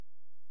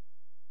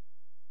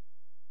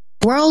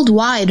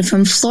Worldwide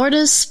from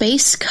Florida's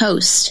Space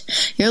Coast,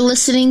 you're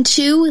listening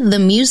to The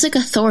Music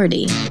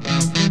Authority.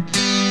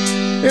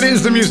 It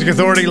is The Music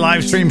Authority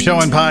live stream show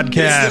and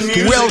podcast.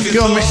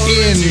 Welcome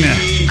in.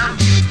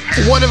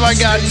 What have I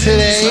got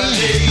today?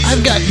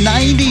 I've got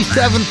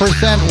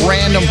 97%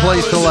 random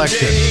play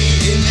selection.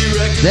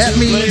 That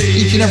means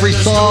each and every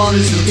song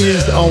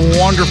is a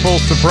wonderful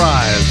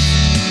surprise.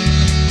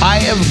 I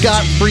have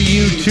got for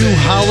you two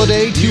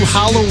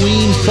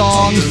Halloween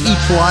songs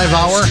each live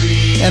hour,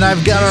 and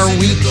I've got our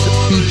week's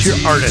feature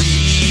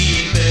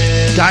artists,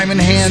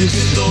 Diamond Hands,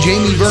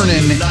 Jamie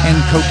Vernon,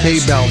 and Coque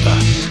Belda.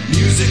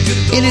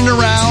 In and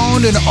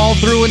around and all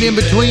through and in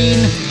between,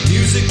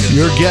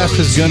 your guess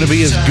is going to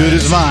be as good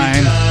as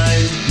mine.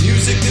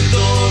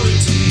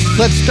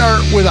 Let's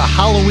start with a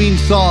Halloween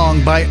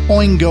song by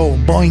Oingo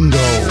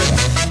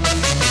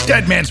Boingo,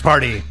 Dead Man's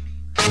Party.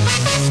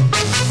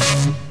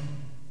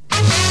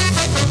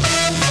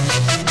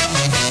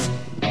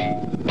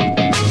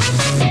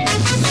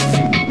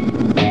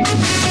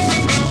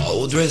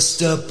 All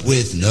dressed up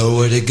with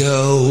nowhere to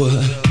go,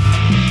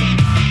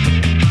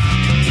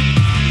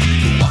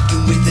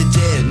 walking with a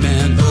dead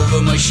man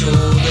over my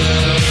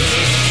shoulder.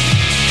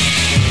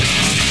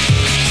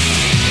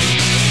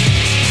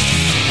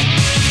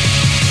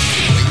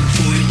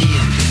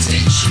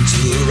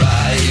 To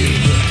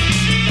arrive,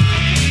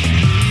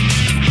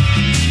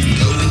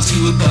 going to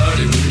a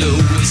party where no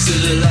one's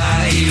still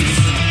alive,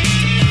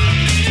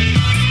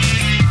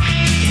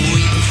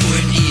 waiting for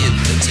an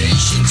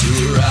invitation to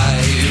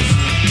arrive.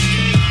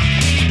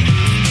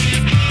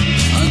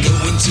 I'm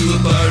going to a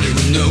party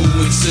where no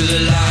one's still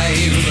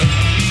alive.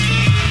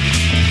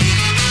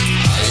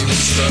 I was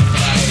struck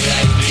by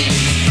lightning,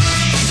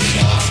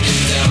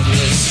 walking down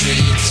the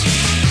street.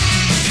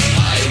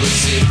 I was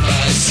hit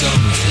by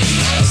something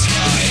last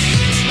night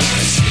in my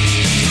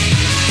sleep.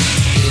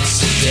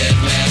 It's a dead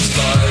man's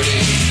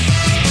party.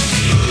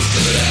 Who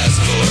could ask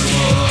for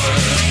more?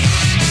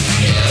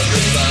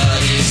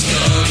 Everybody's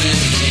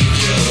coming. Leave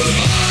your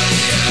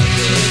body at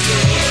the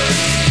door.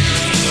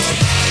 Leave your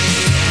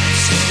body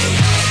so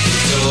at the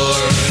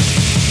door.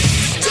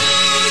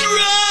 Don't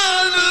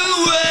run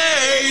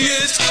away.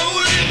 It's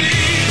only me.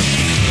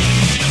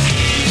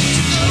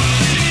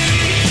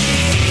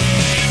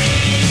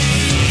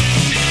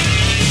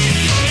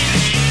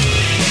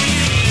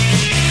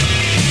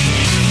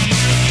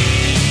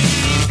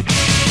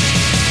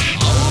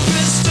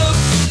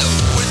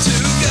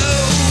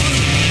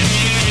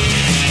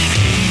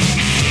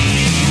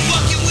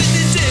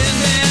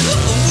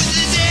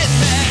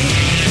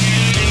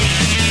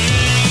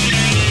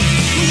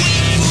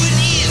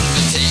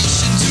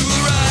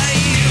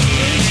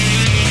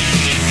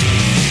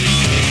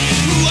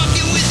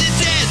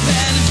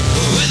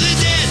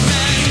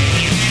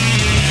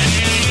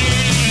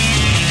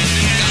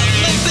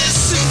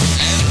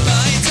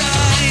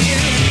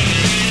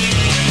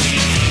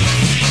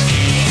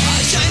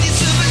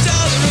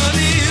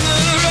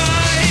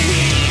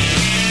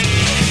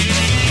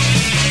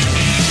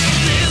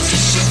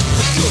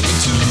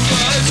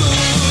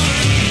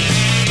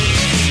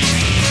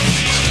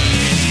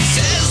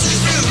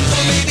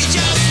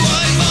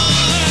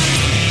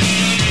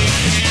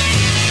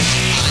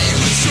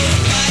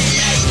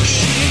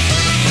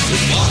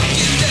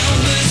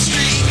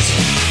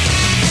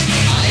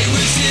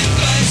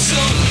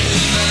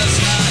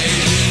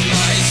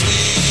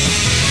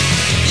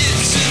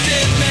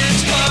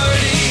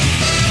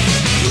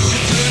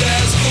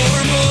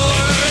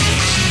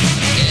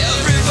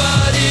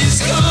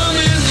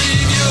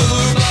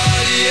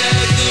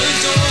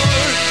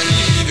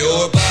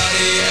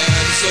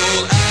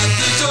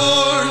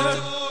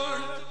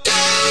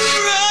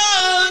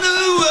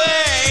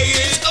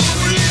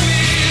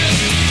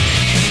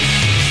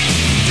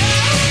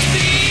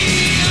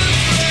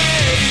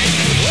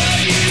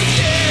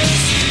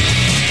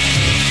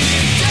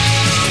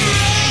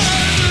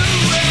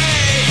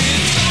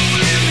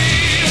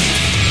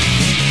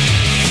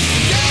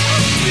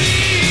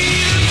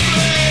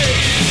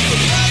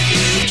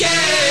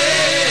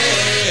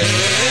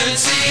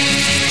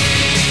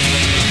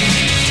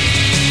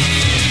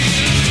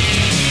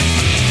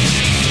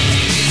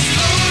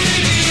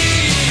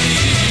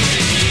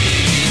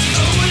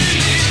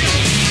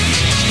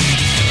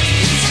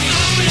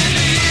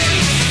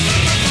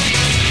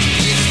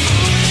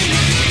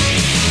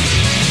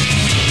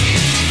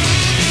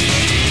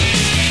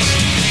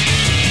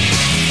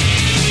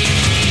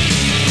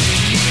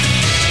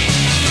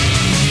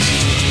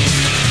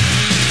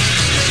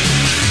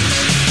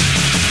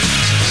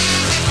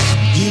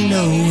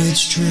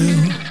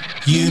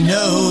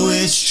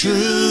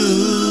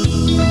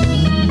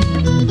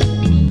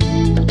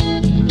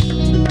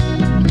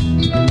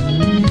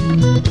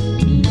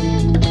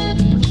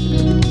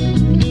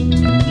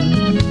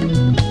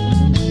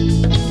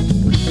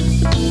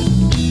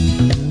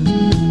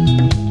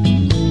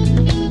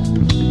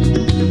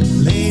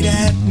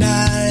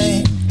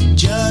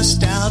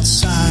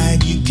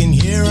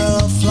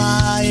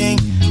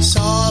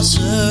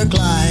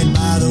 Glide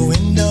by the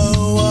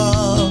window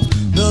of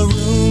the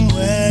room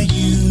where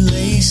you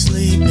lay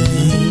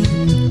sleeping.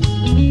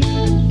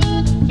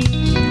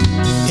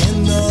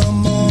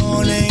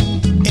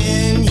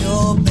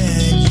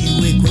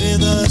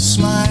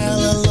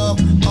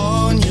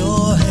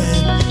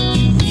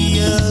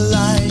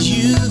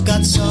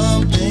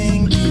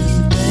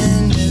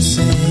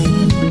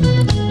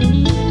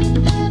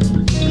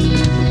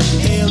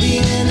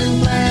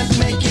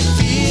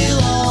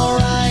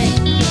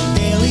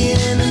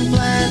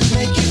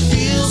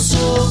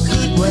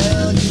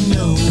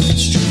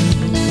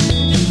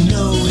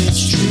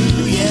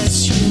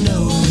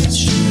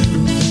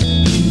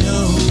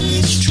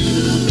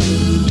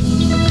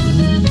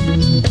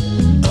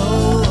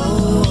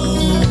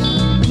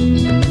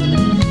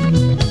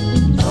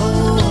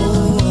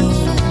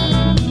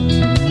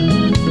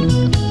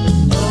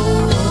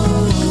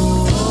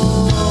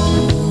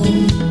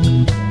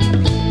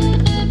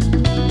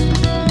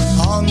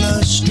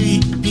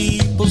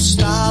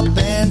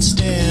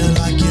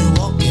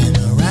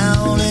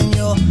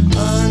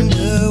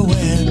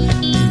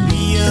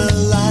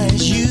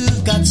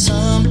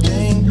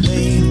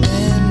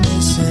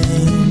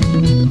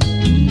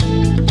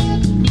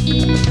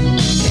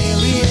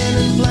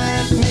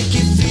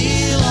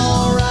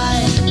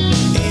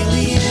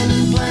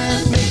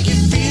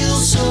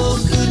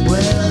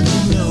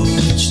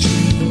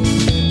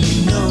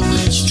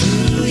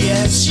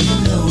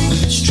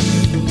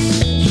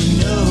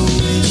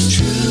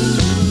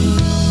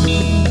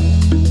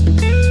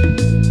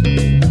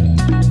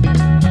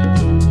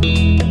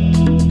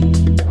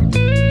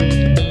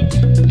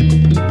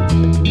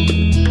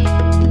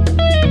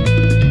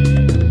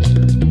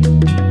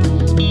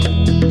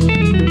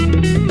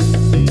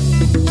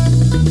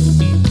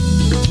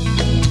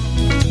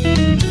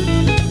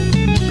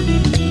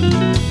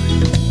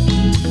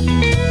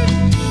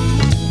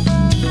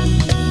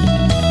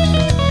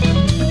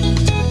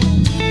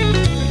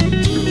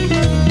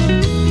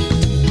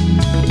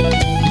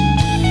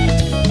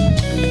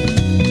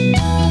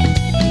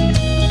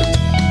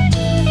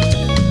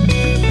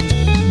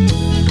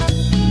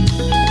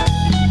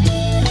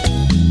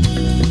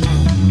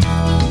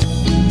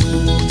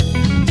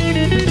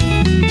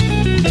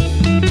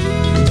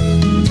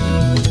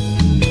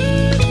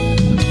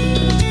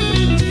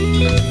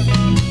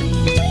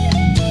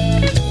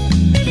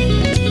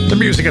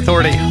 Music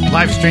Authority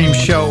live stream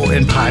show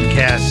and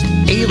podcast,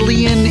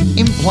 Alien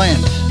Implant.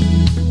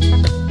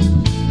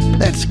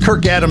 That's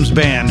Kirk Adams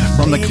Band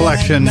from the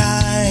collection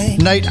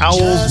Night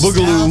Owls,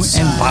 Boogaloo,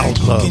 and Bottle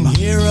Club.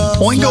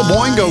 Oingo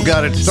Boingo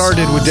got it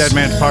started with Dead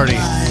Man's Party.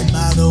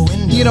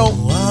 You know,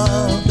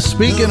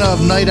 speaking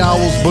of Night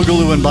Owls,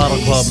 Boogaloo, and Bottle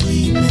Club,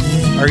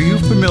 are you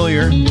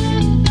familiar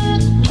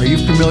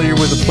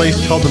with a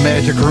place called the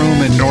Magic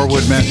Room in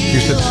Norwood,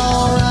 Massachusetts?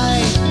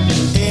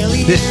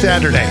 This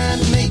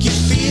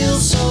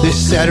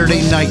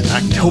Saturday night,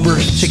 October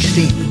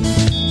 16th,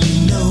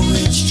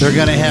 they're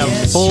going to have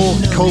full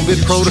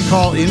COVID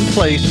protocol in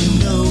place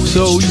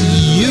so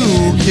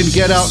you can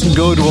get out and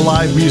go to a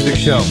live music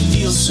show.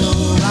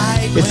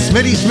 It's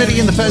Smitty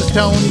and the Fez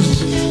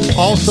Tones,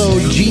 also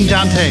Gene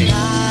Dante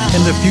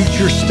and the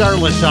Future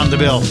Starlets on the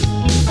bill.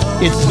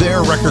 It's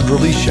their record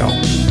release show.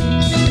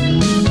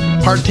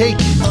 Partake,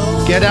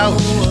 get out,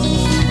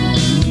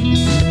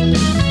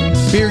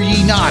 fear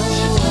ye not.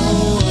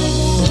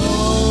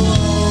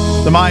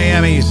 The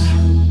Miamis,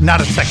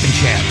 not a second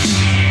chance.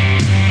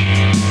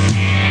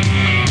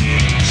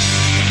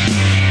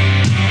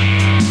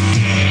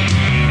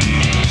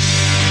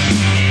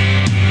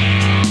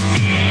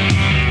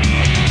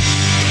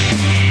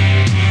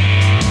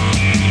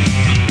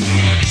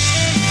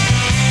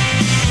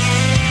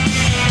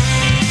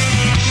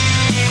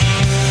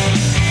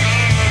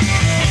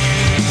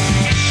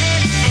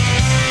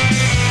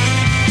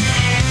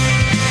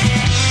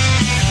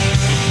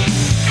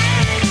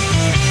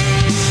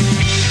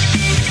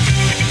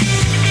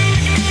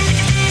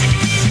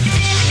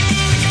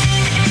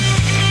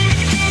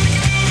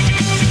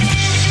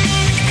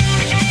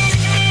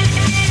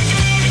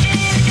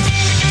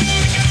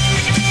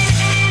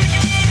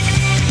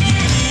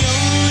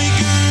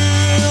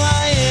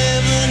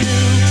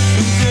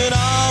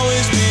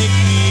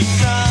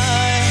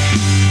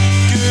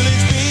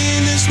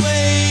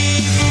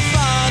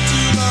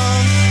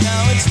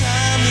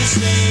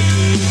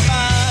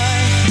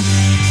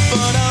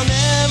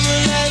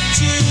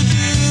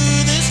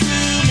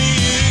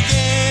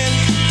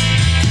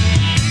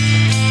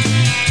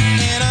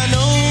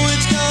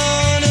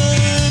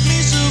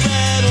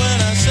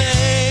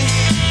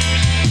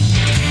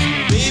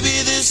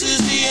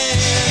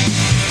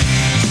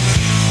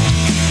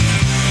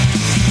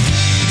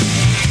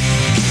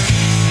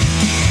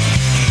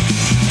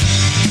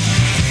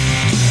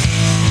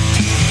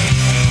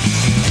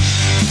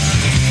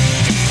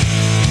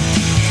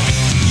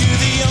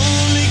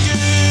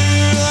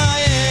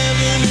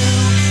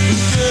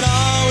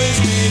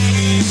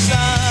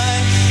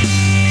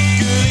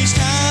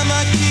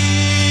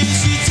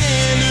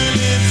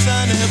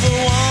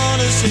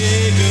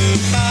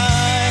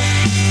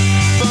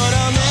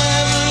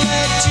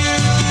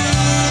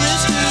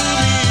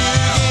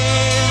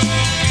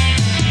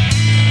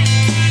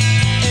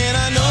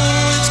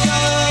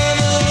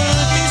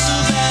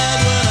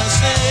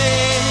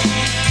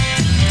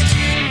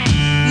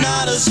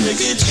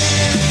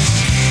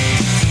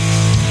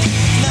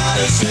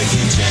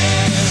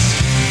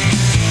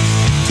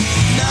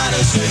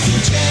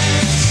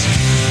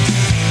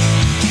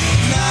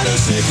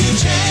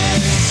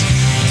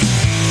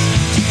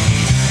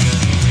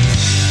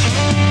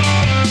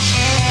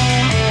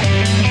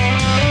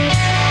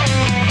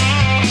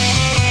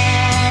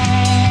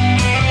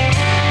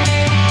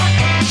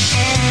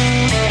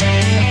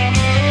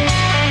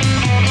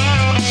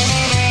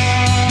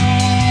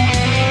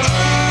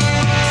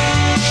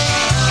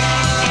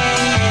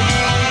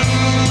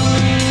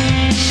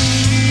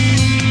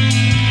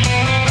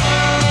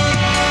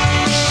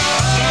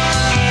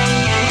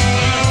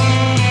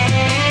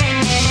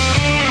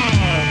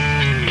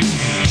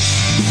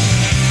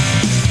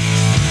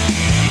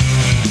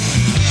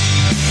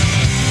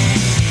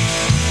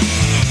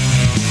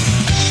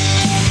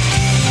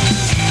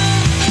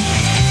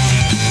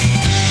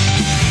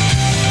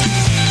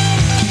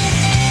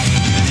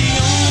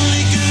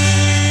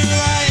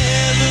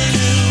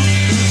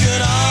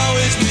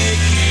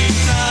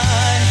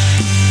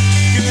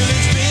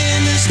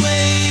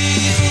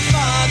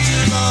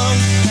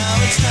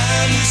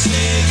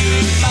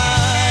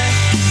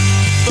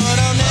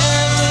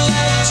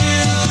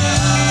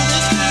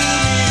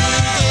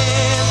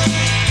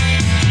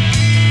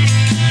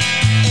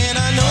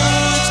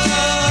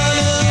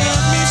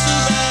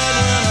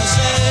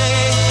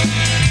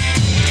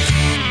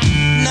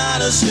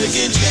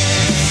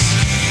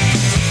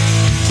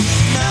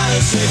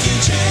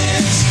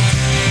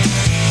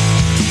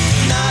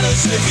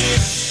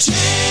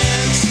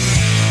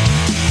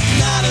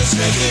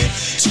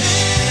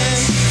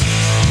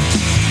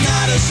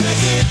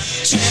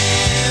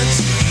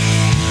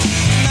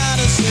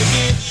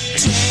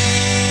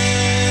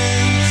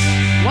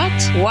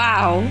 What?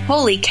 Wow.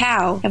 Holy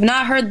cow. I've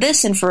not heard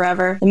this in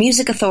forever. The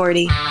Music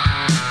Authority.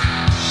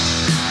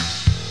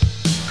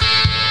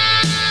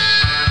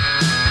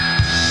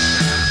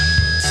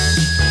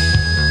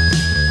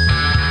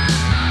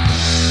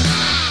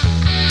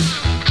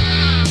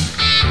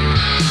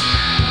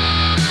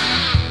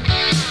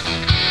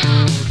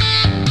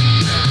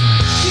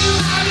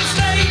 United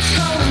States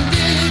going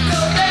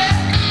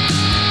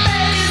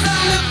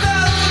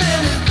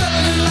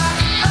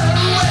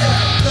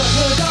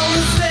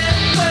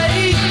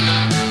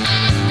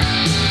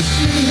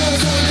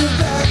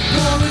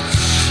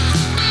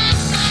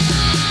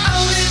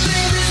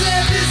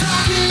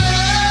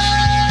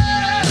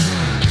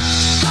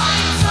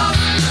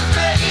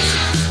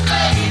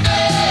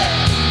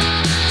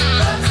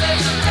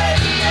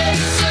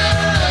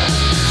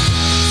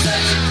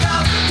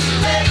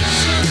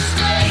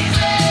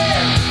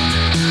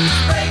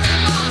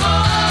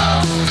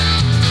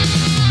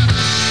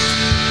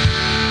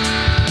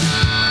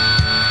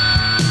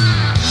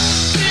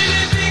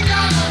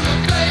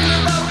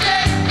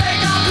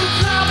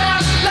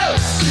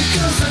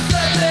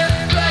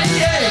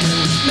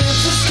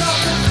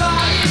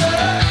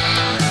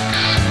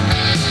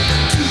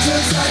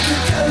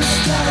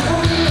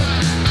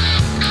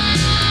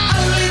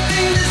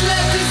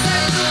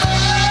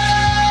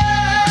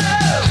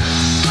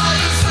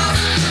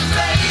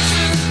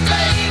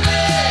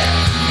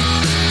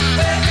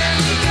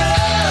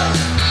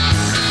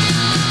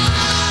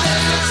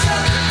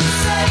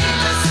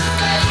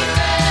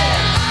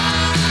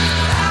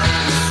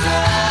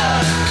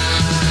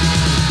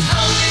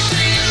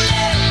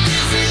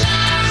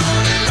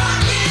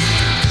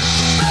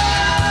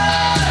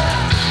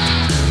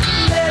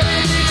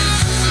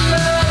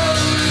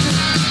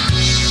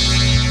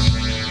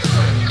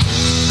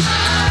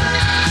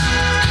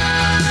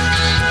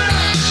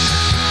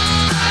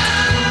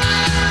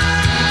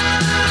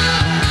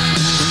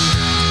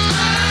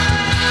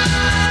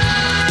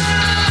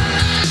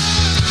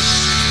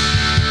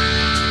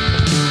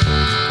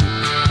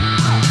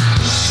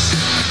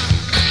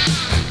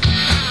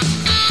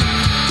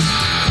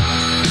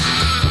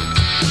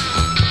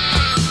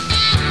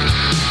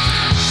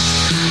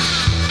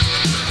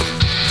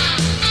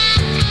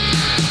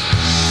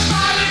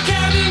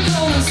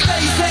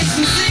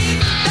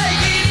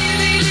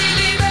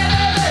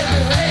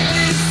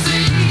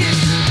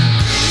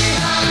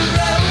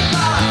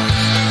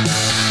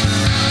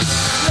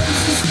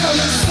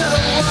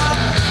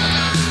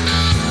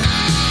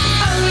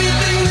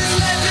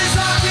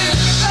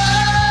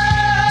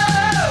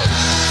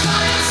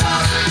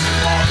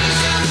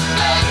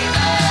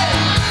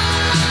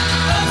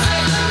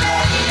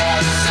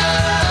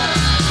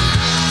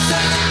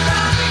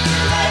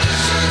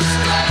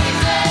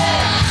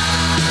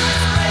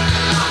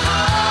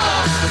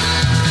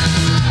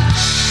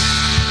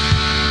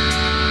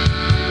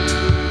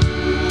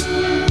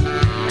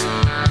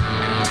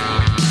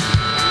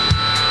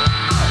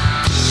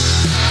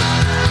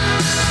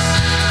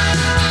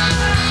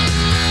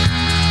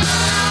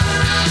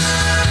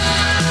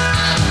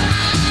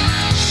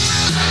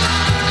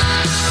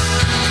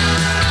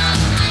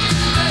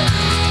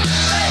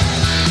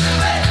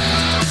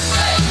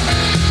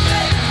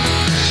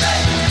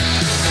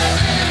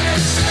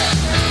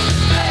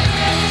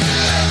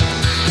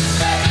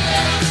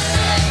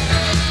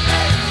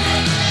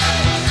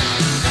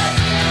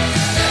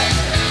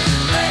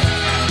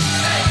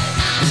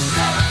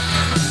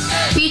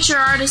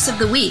Artist of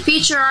the Week.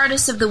 Feature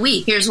Artist of the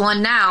Week. Here's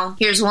one now.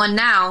 Here's one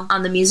now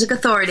on the Music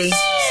Authority.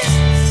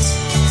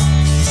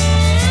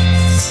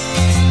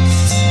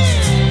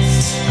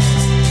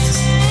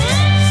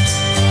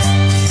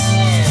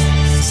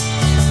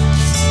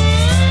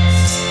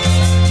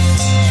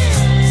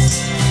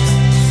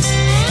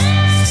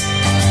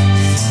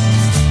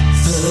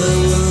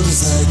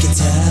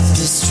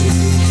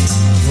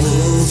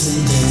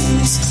 Woven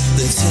things,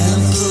 the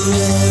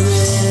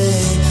temporary,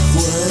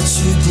 what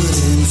you put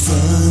in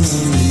front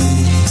of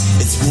me,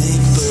 it's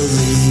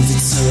make-believe,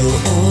 it's so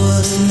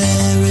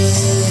ordinary.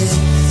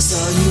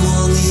 Saw you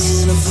on the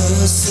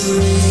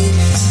anniversary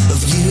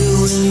of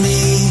you and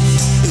me,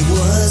 it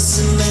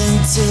wasn't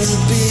meant to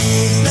be.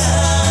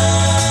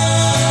 Now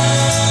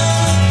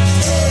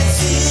it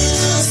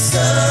feels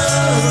so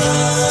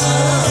wrong.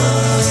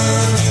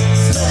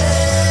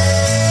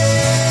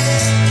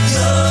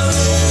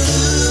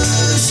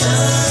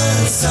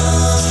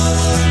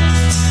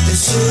 It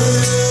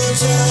should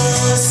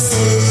just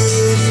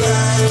sit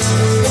like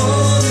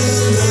warm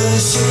in the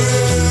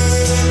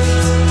shade.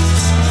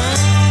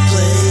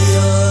 Play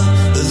your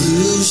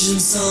illusion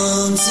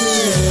song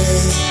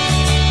today.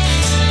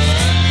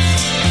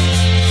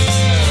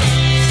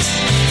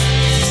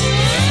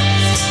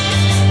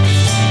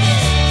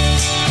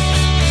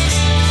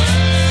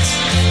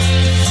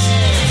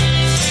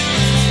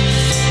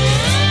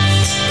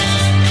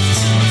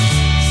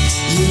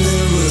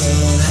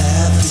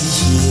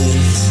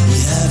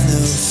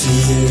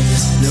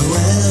 No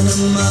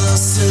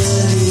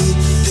animosity,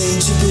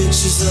 paint your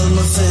pictures of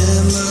my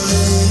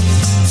family.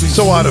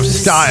 So out of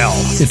style,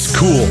 it's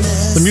cool.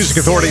 The Music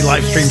Authority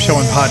live stream show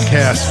and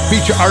podcast.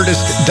 Feature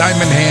artist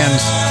Diamond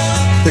Hands.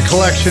 The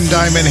collection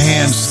Diamond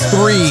Hands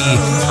 3,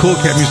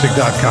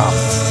 coolcatmusic.com.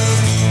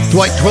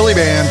 Dwight Twilley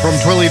Band from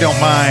Twilley Don't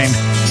Mind.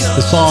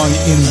 The song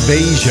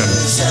Invasion.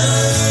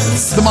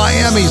 The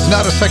Miami's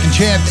Not a Second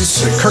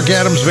Chance. Kirk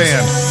Adams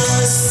Band.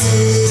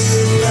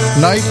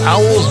 Night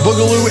Owls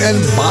Boogaloo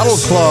and Bottle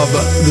Club,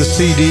 the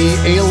CD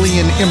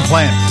Alien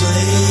Implant.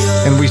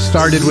 And we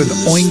started with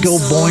Oingo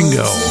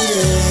Boingo,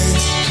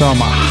 some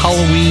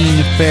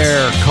Halloween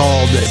fare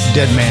called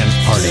Dead Man's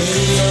Party.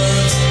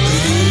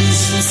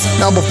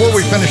 Now before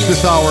we finish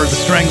this hour, the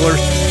Stranglers,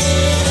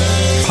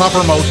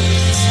 Poppermost,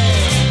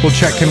 we'll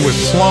check in with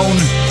Sloan.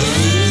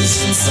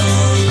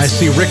 I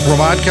see Rick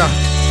Romadka,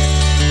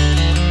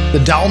 the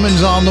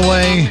Dalmans on the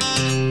way,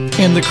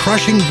 and the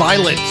Crushing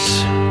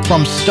Violets.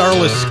 From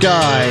Starless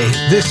Sky,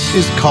 this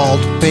is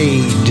called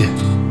Fade.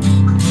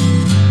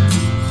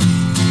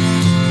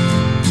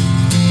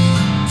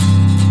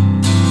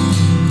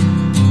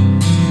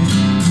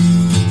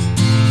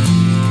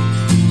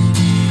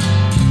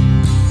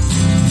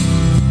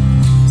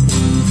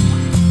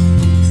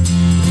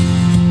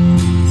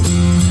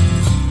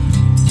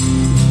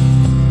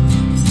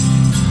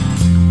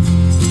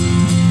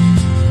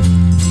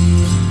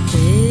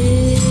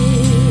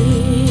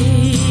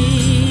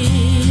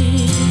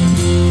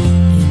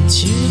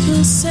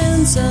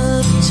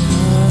 Of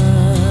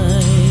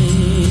time,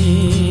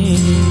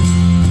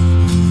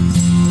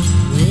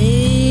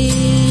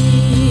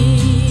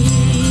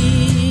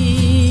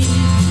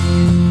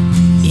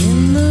 in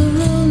the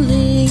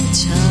rolling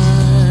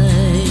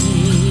tide,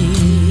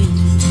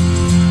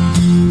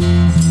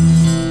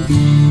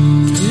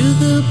 through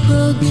the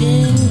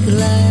broken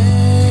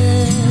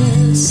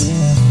glass,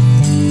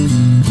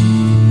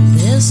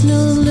 there's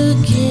no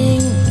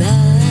looking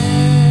back.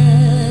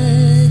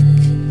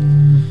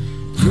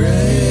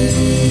 Gray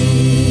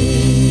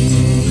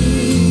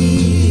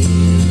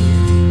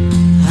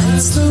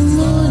the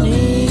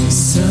morning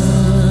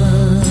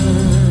sun,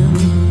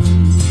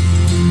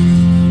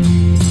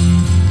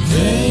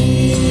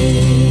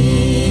 pain,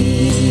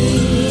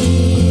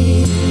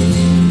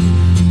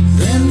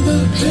 then the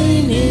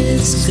pain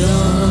is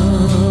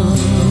gone.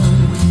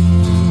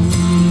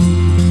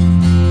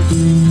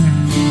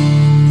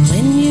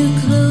 When you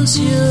close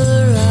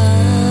your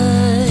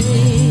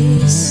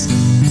eyes,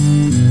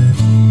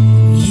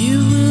 you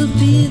will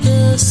be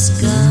the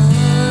sky.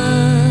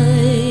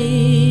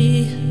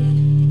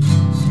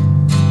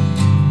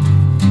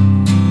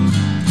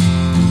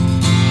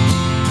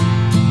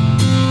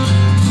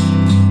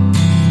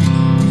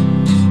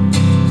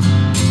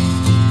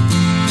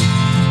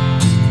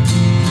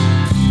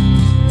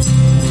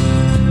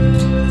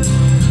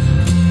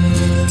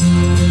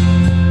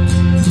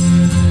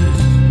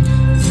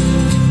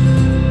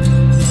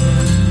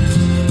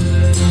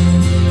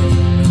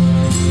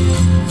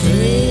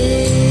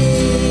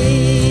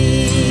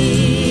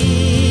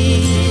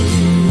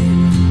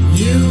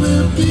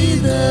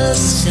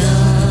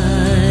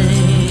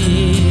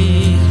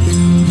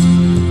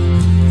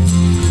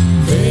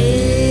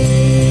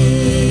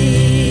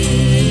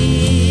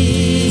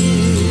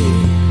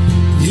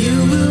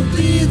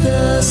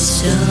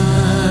 sky.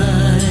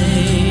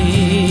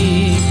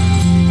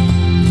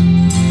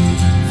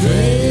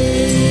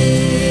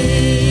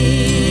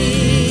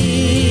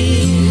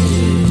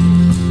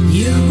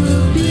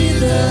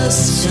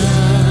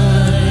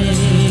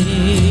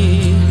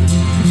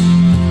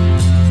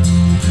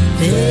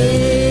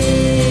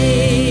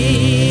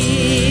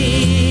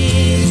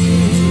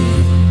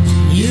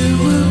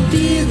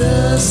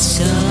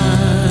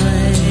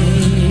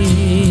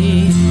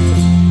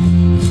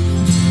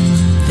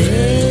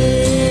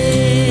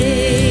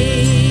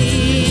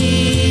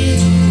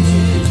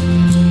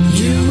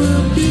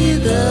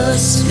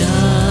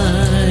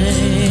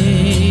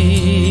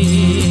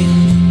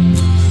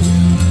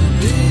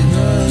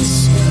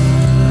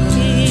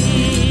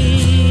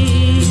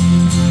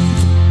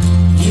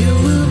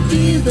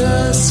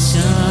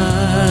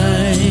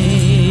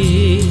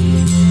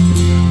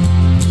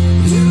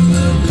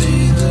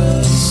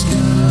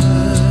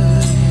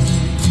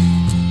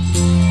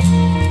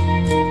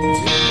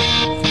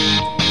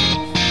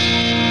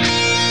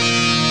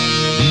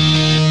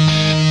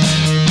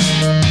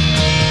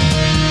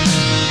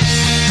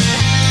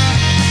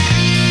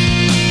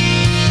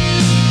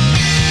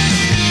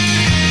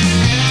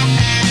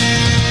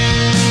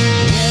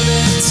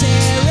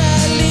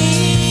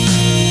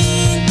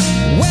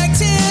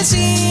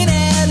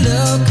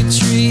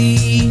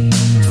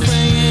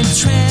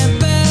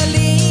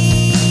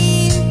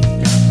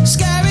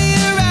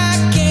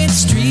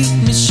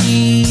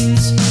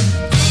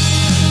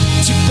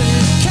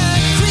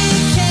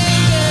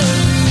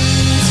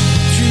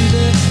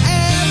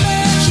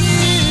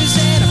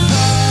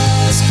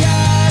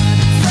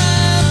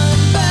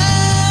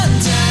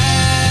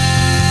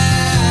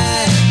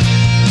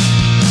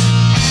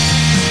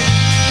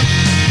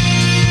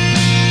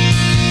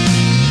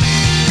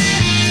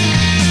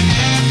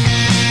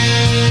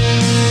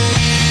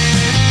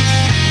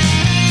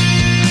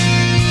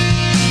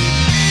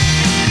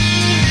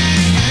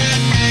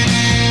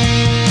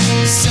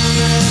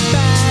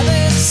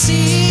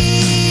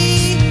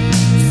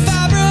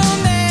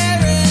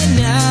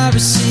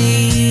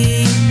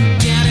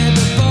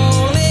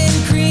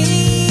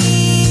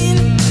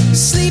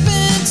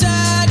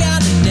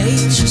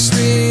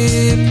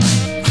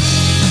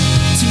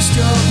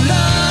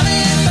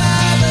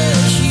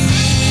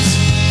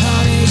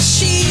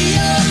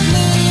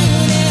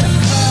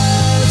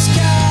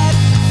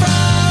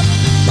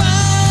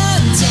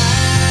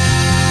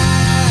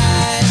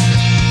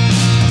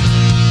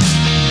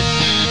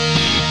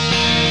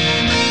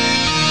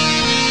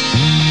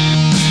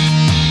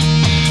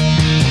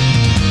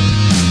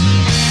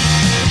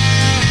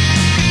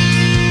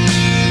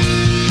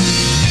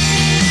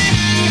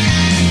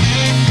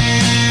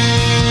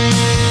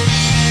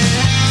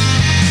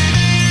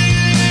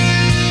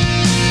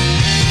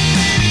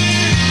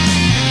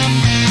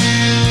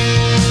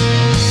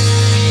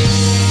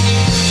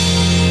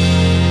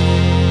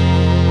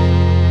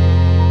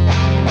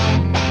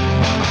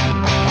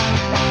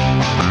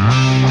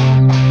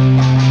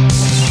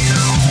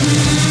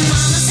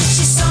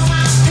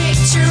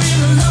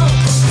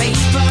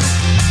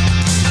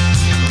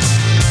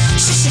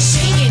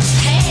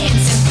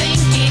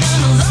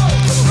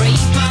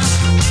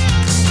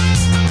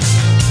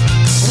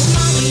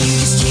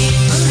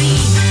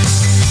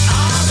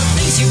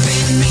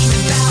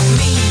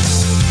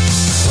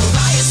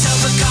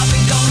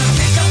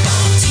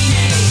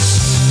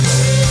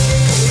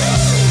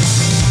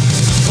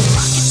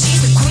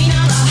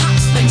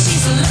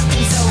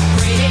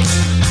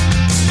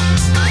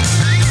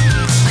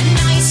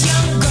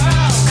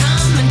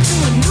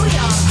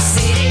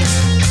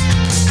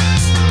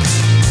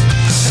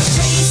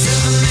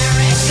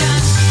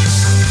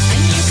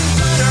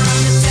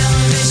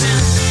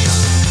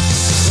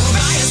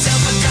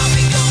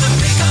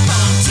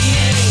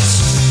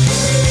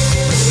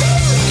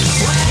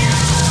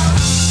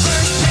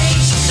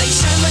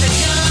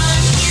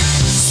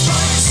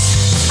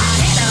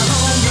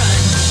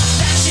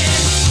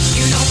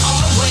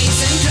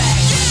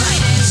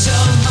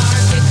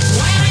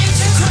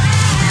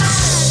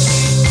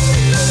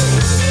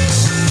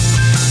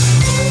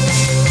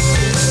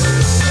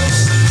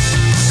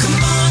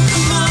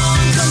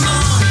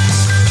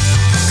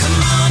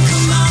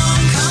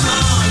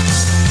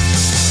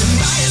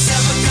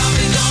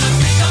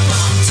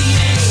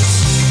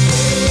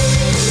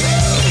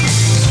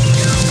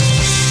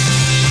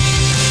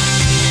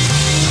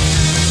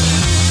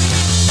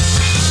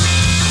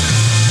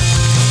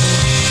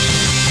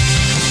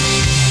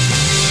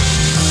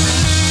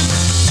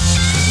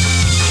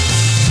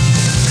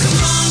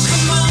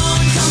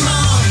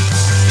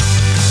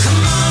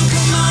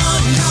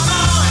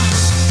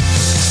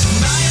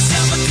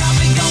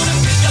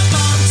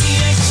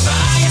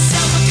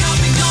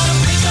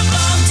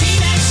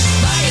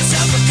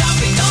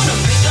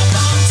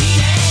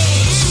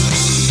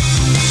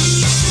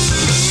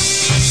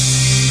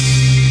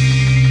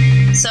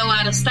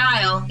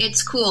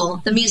 It's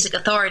cool. The Music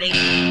Authority.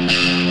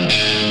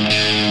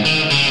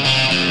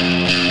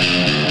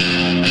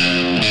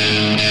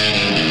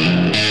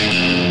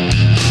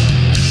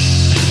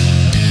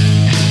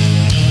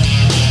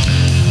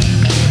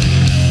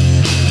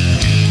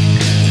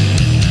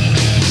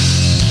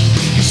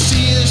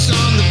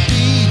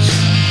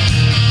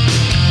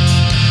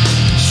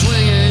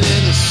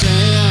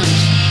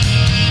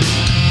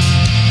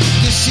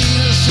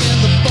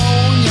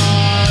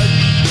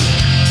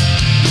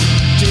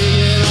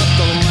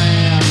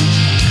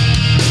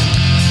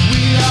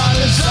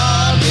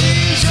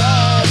 Zombies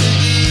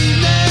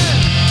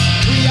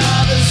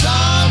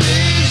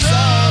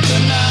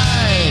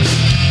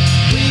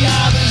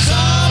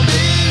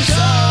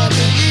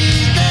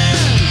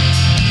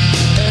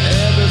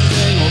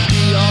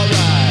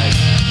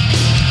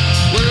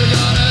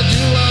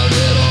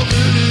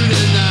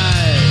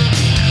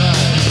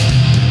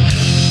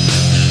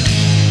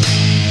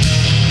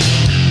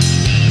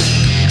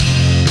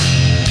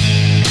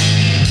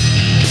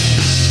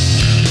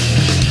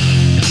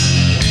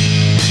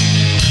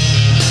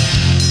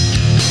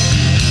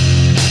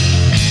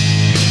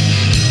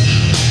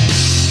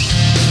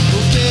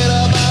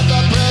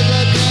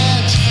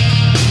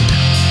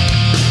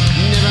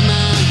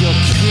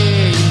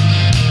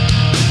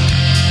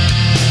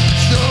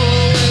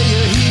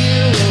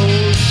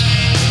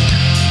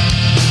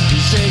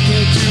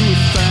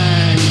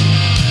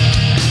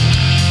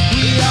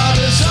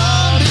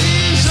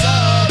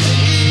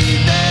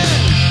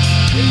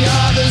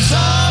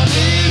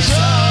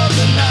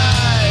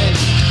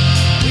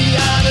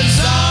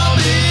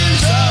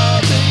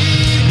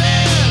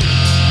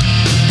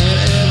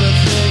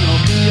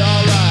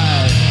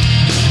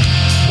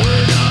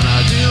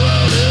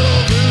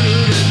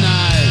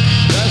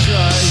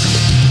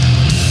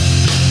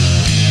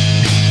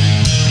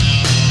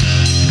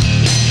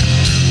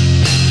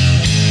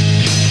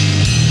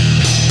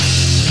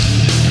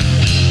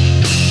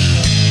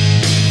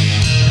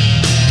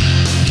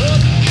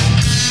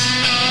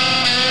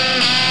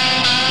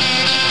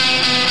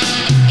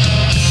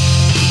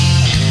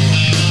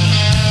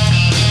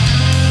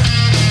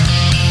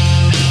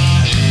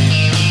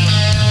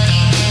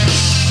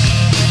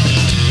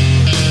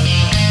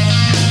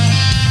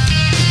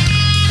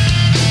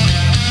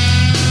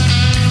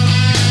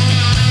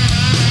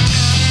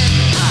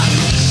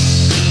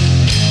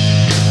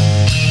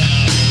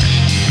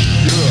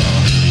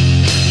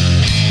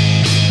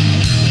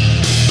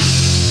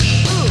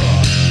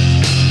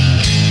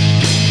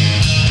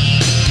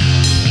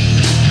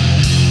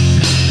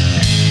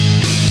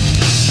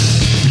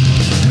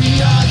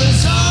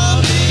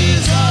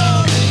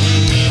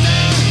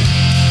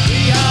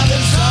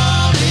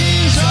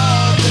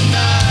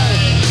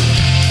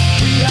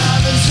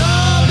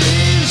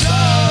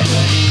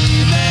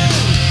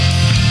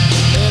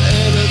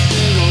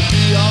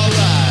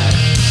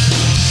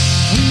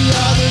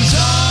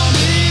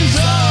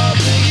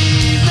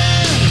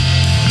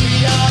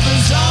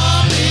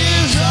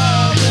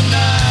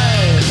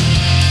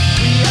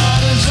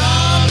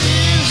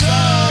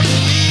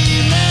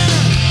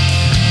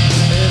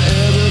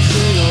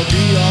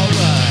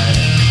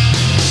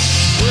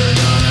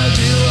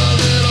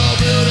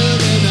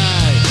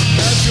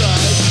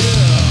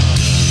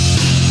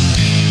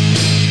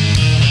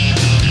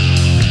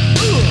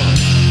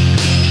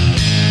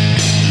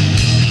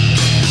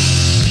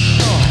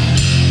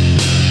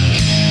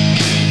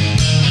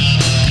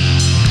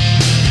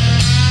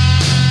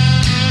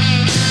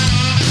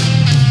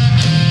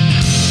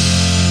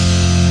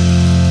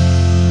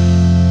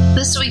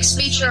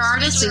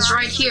artists is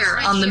right here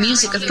on the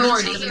Music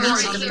Authority.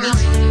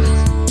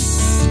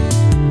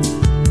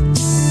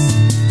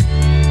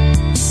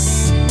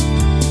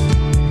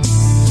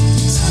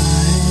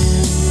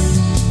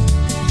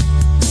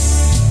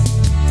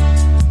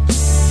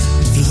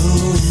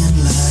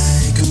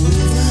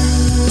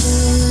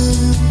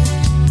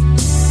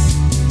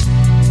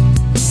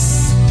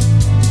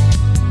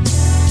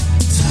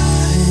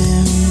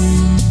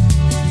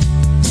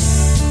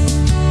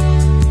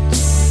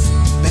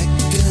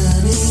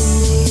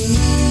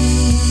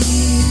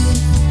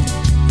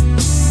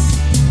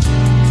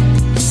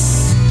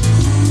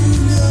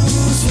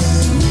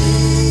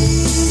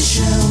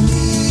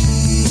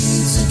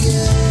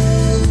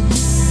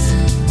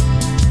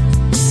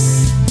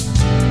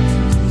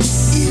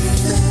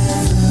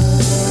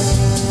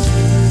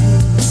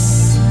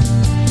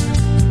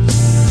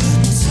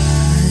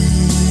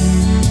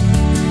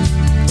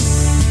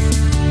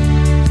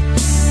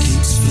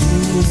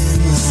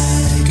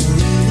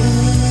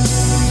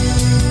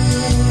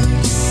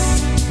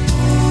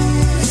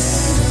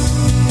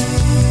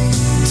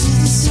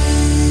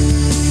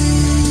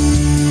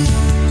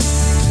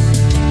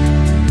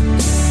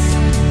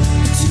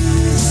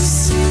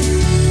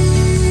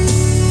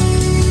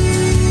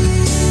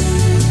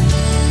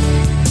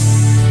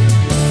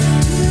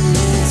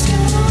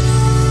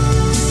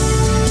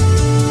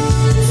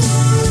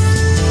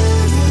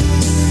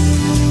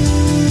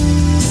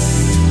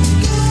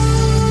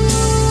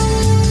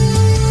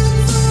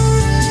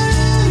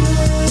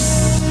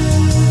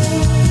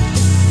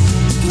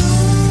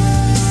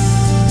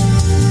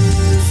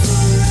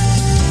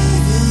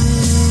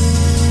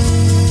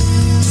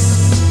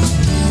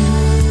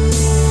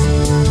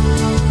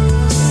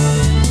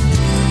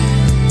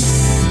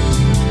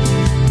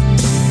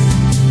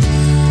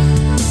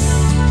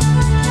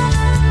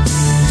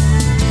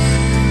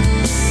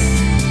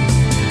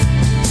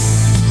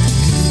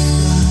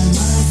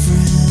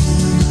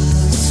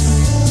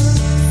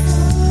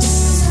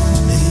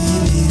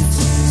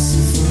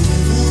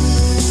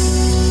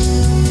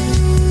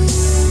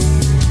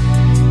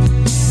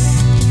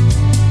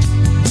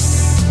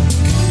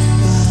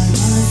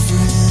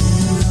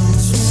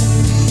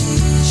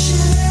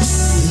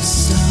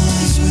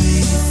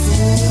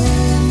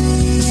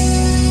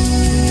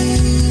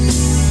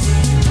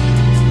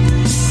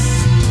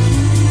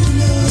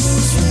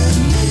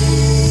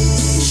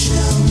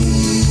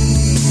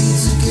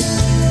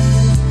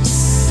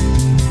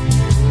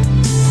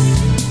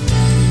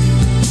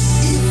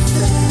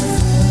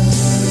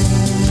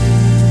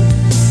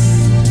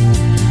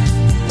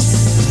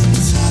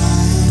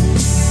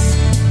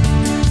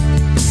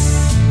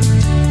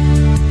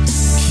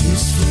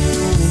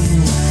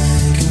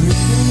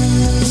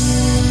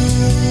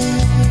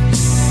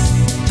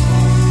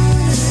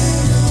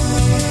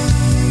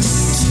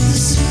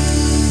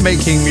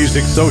 Making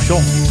music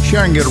social,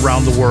 sharing it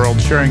around the world,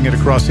 sharing it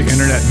across the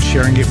internet, and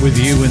sharing it with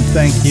you. And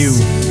thank you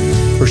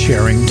for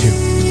sharing too.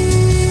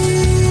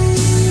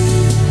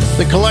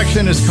 The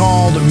collection is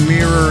called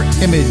Mirror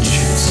Image,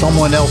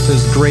 Someone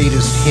Else's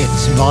Greatest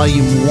Hits,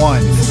 Volume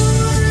 1.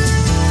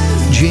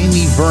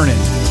 Jamie Vernon,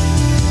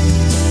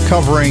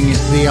 covering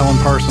the Alan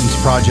Parsons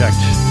Project,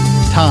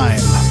 Time,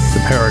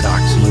 The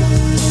Paradox Loop.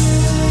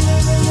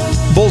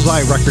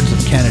 Bullseye Records of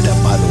Canada,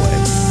 by the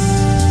way.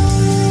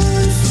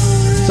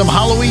 Some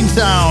Halloween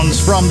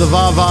sounds from the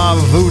Vava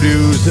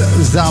Voodoo's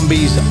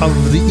Zombies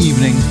of the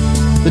Evening.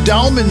 The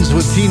Dalmans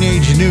with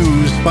Teenage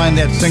News, find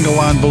that single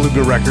on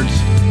Beluga Records.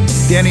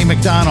 Danny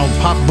McDonald,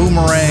 Pop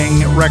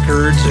Boomerang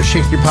Records,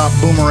 Shake Your Pop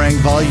Boomerang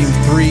Volume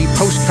 3,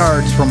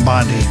 Postcards from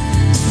Bondi.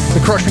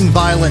 The Crushing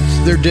Violets,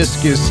 their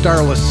disc is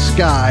Starless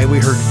Sky, we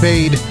heard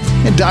Fade,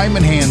 and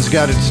Diamond Hands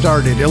got it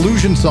started.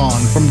 Illusion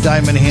Song from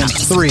Diamond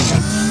Hands 3,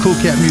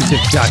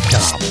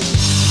 CoolCatMusic.com.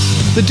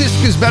 The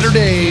disc is Better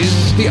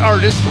Days, the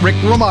artist Rick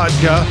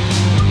Romadka,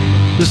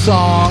 the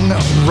song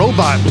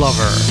Robot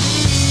Lover.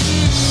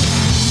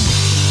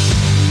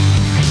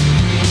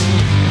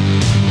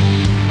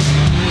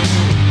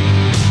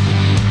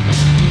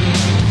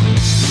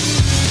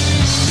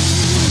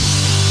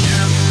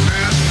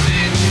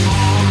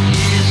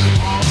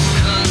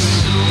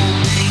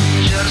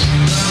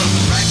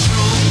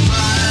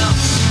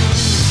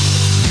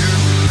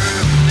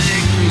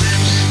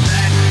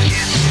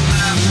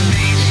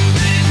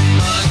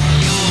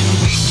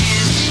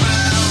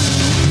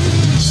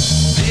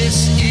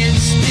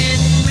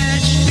 Instant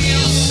match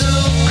feels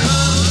so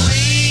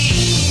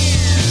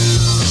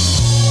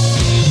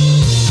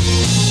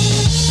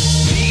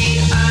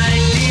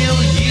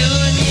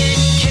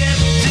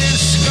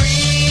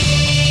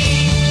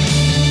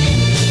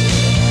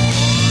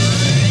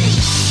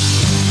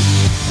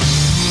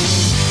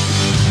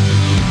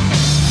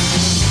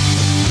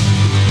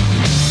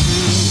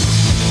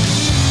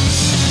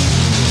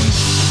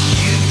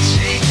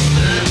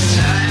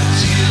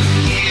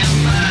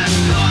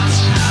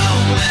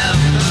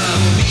forever.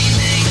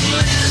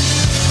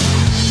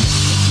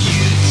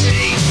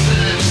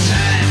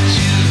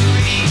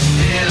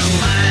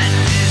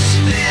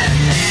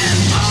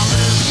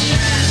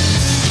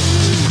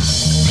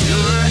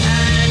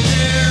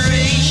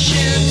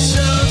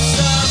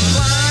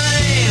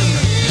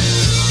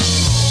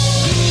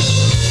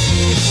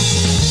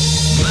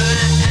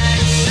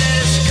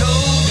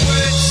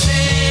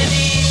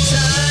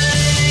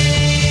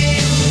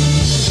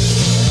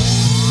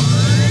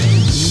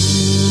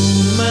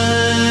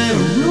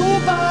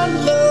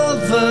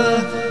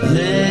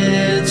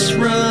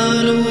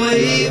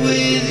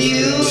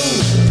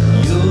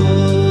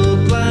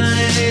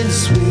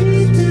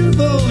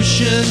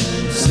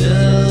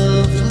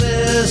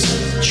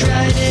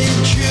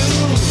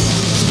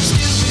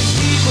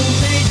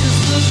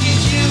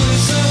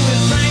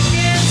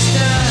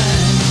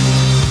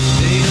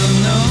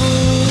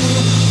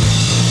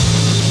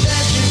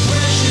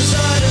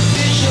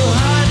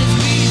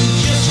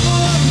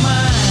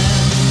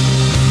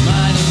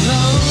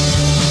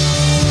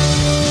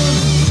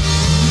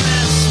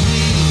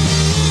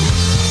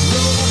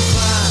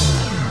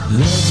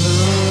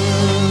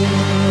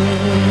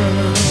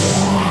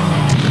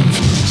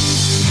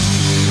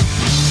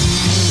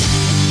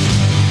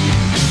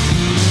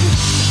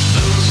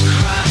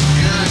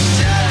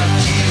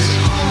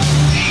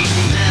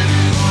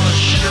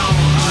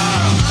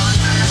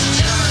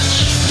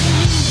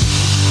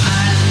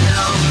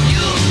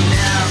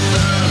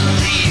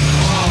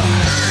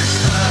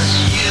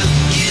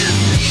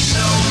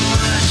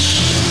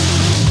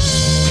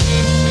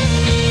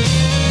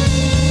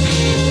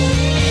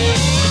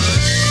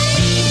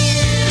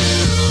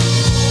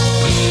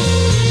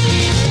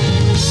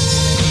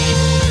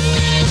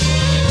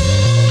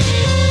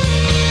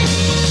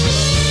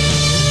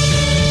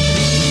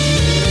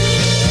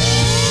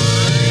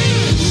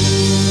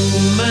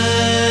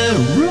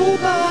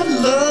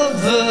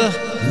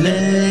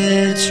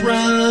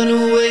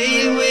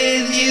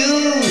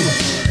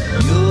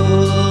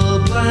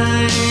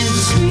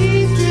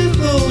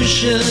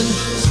 devotion,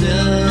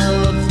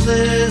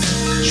 selfless,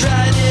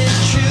 tried and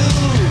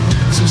true.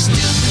 So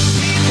stupid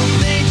people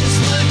may just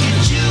look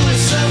at you as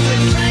some way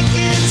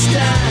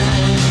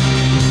Frankenstein.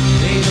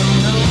 They don't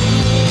know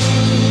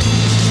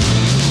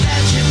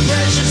that your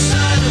precious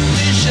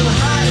artificial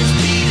heart is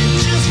beating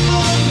just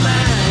for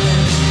mine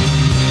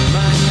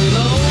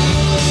alone.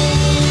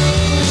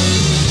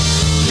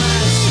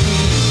 My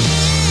sweet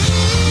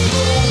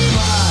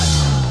robot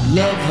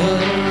lover.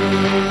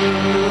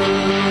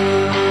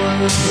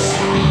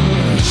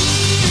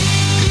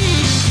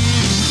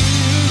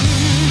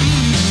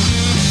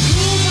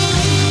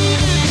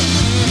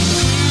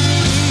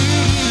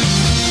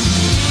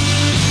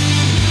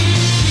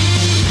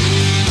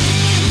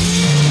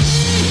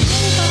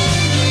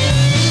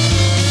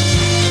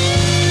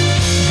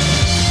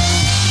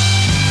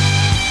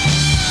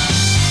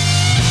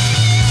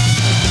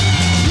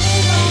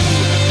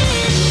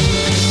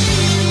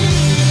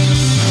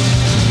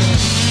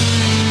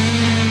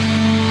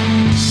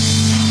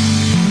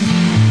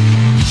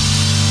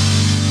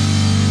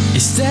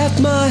 Is that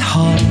my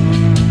heart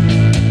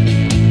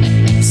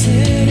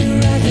sitting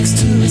right next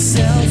to a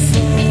cell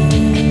phone?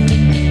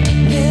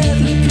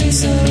 Neatly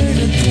placed over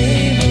the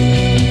table,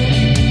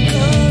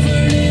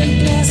 covered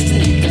in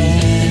plastic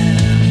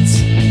bags.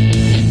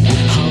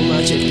 How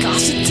much it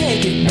costs to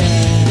take it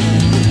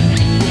back?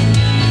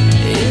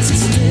 Is it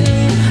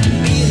still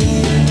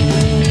beating?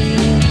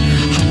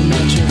 How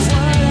much of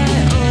what I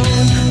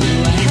own do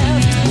I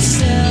have to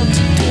sell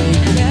to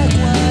take back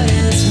what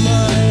is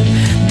mine?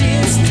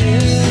 This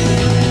still.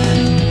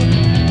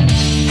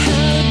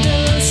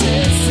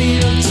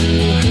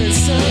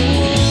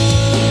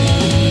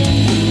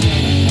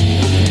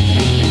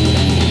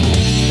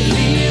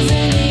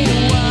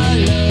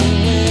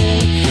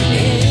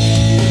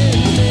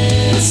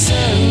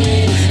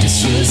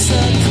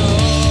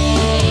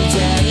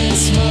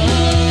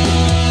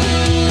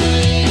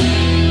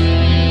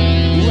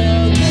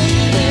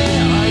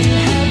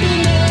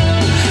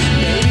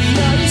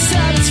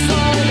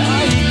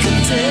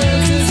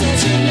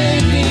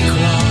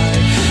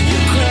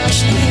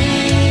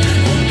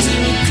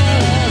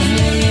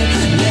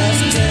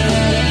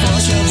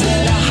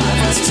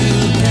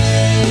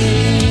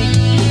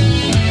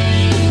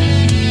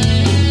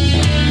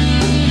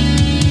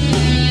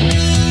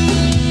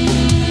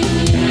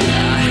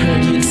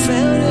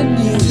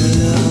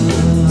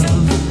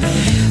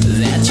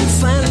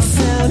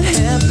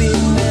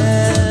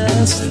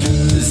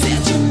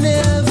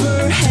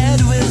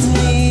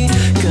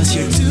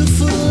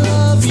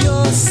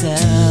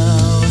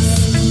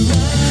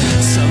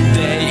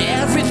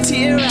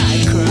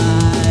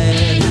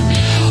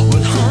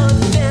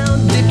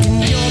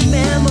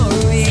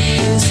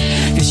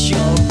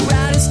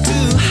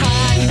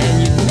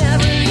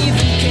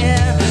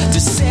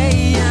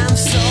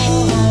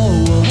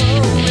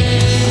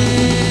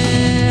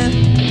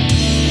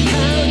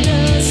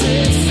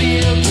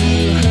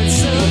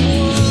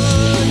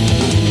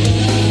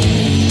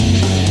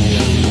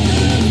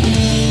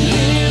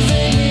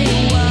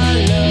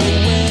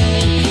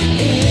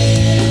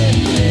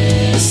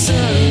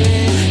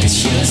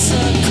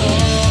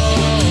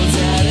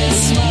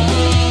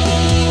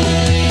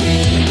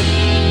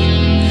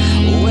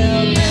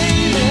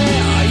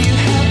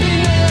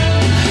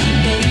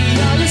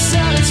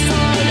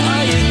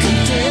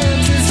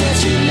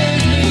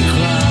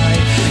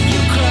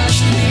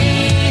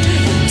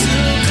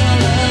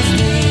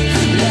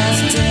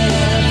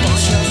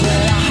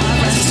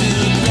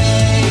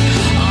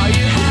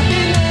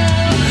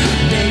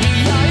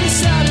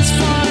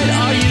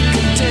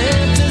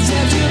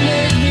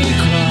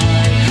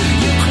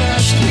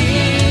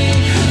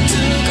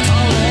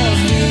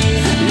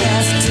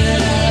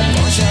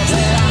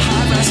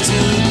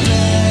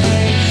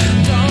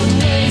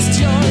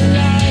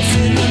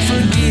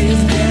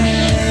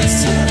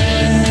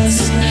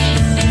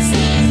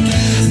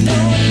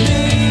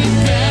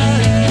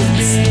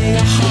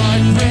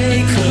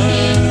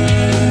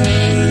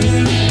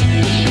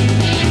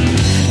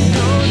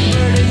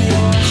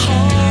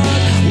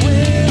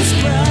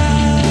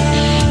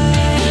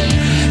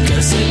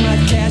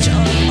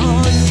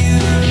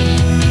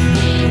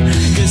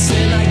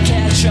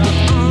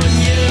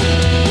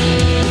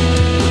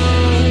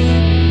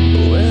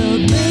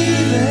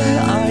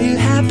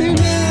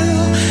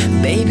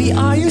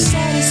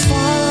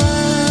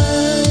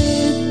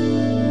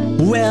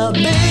 Well,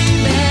 baby,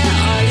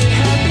 are you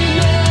happy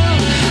now?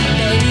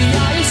 Baby,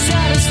 are you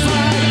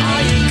satisfied?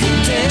 Are you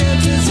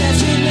content? Is that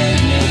you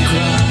made me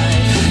cry?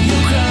 You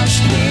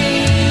crushed me,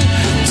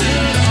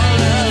 took all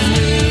of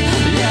me,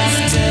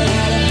 left it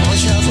at a pawn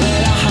shop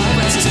with a high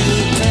price to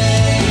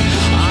pay.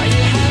 Are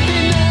you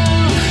happy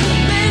now?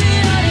 Baby,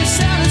 are you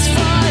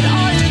satisfied?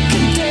 Are you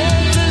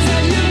content? Is that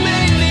you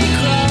made me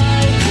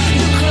cry?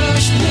 You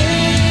crushed me,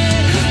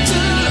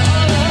 took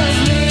all of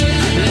me,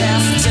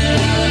 left it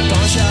at a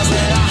pawn shop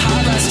with a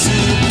high price to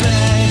pay.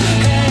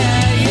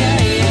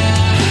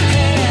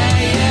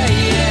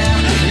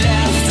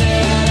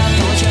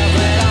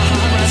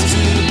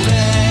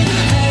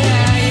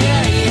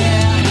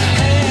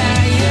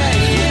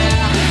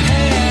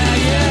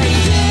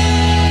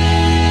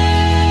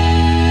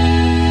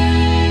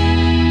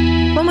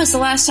 was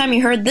the last time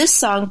you heard this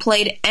song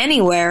played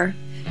anywhere?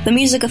 The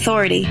Music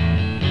Authority.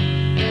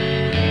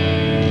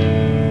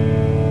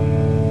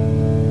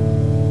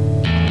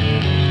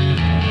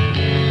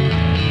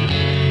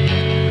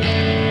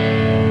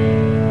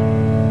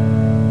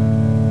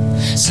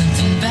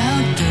 Something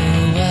about the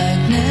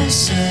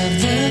whiteness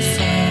of the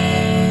phone.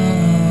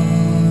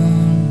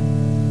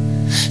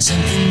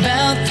 Something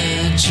about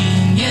the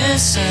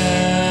genius of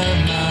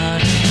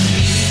modern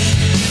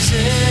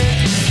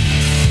music.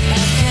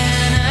 How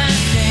can I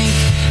think?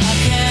 How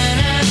can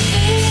I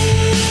think?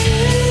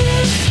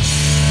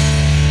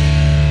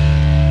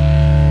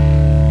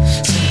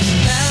 Something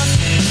about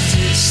the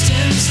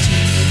distance to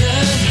the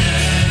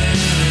night.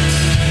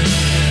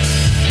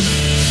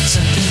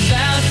 Something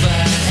about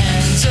what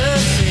hands of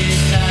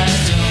faith I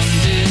don't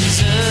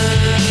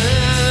deserve.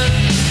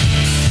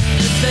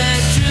 The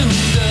bedroom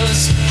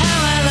ghost, how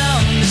I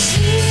long to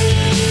sleep.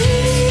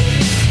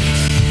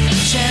 A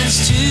chance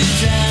to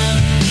drown,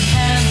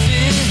 have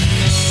been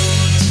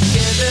known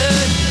together.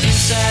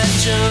 Inside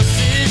joke,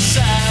 this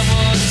I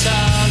won't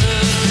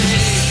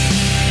tolerate.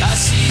 I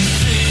see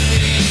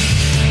clearly.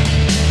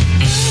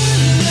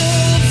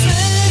 Love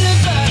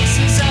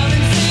letterboxes out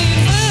in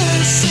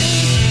favor.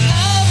 See, I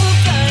will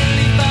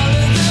finally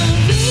follow the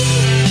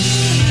rule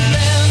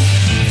around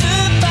the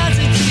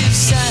positive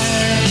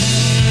side.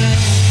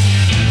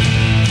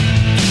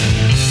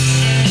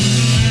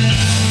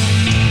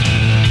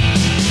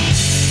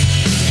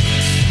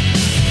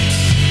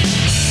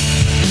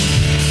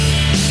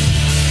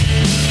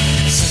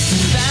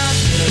 Something about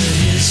the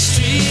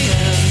history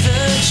of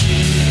the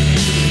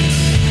Jews.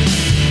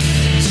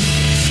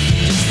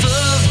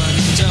 For one,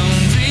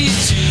 don't read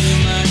too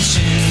much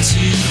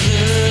into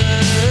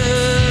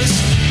clothes.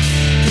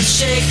 But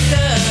shake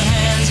the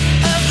hand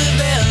of the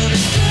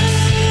velvet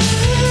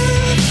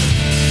glove.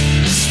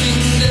 His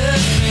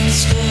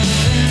fingerprints glow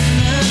in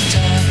the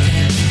dark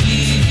and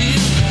leave you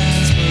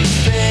lines both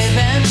brave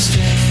and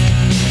strange.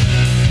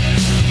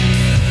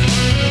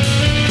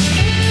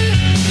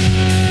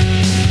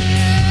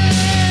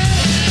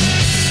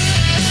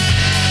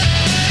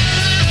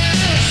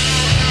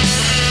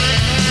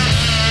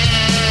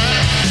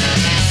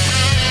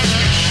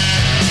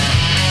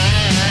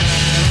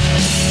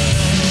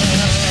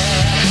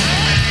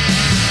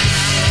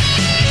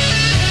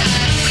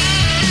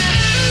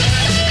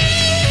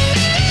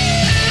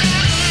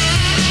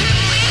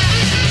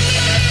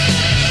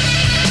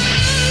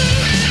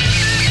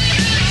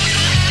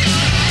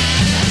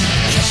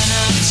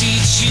 Cannot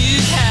teach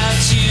you how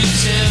to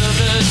tell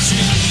the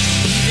truth,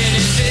 even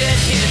if it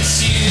hits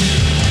you.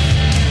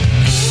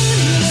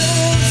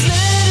 Love's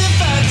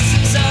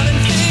letterboxes all in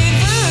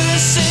favor.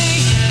 Say,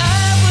 I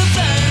will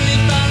finally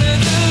follow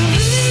the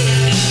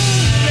rule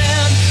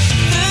around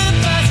the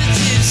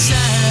positive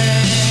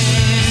side.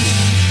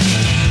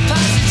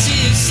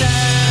 Positive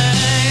side.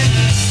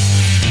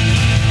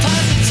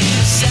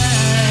 Positive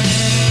side.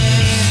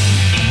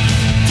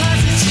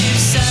 Positive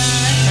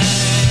side.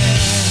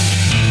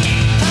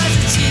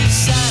 Positive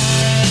side.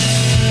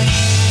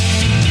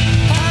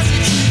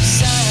 Positive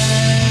side.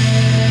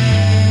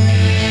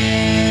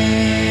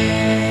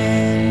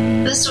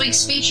 This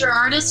week's feature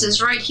artist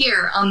is right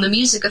here on The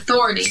Music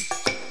Authority.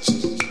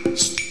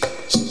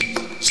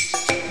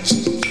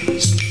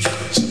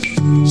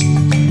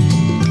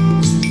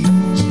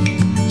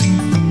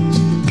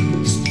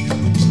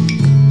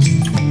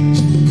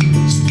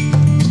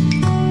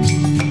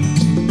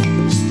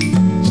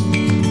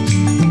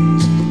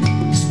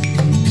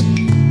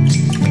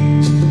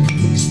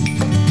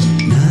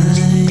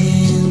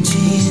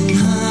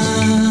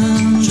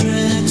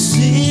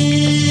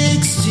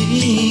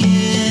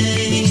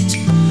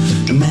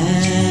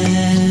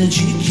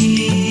 Magic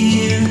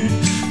year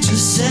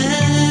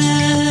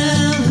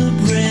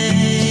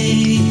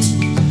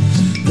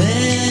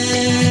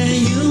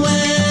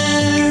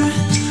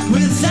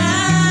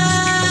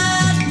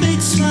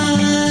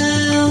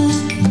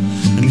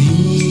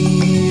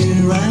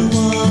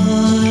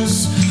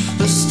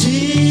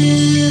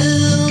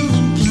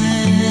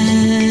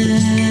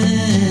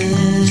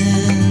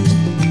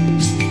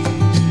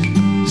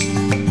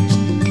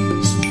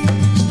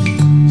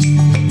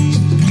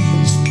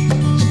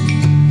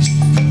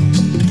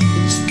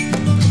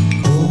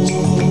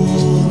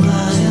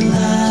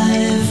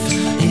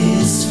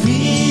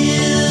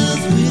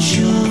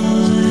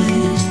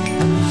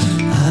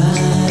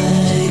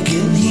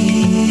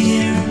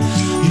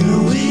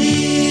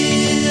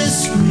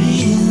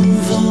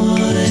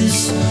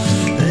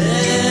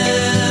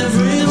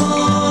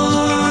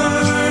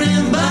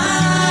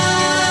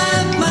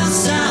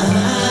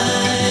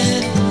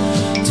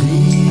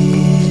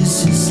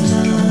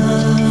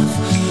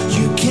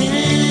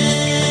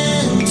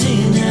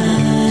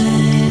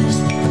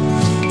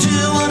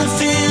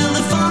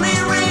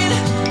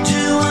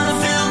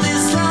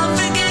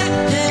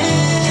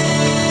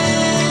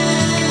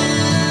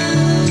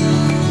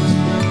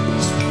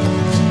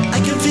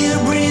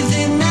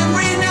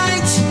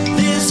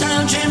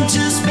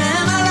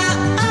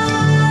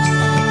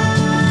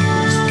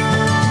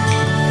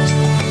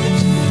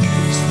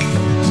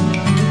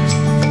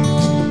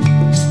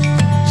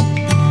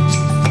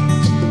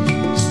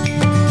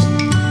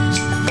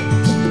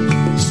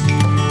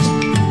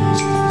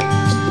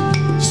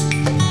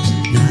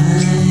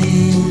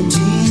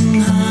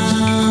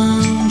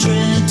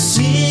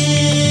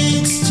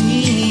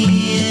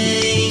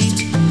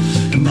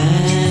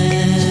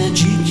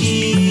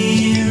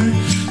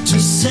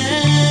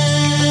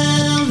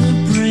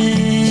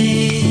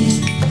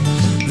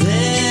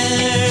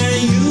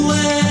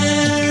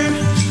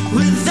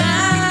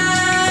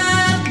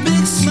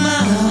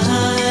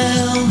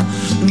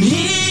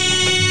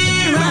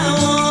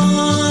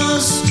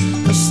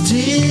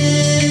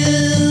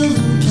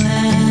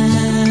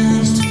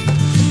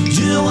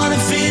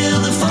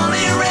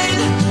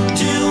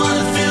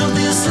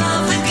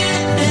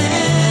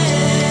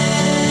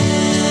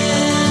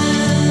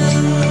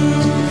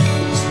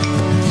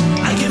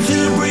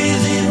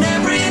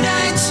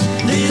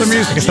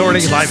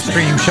Authority live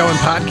stream show and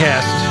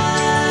podcast.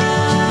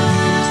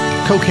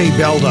 Coque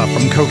Belda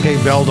from Coque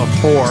Belda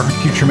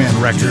 4, Future Man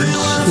Records.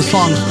 The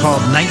song's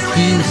called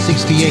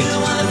 1968.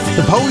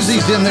 The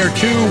Posies in there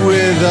too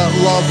with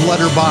Love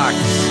Letterbox.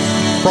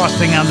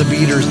 Frosting on the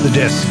Beaters, the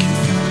disc.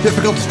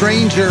 Difficult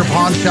Stranger,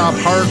 Pawn Shop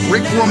Heart,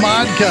 Rick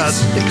Ramadka,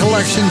 The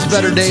Collection's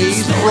Better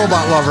Days,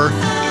 Robot Lover,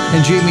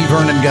 and Jamie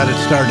Vernon got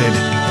it started.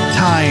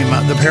 Time,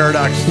 the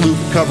Paradox Loop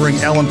covering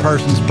Alan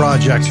Parsons'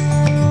 project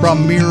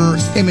from Mirror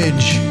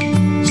Image.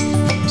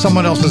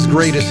 Someone Else's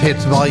Greatest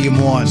Hits, Volume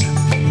 1.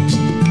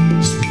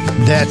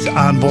 That's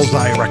on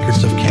Bullseye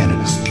Records of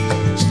Canada.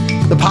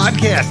 The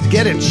podcast,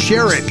 get it,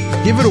 share it,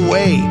 give it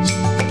away.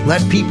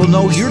 Let people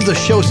know you're the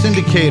show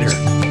syndicator.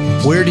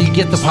 Where do you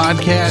get the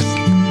podcast?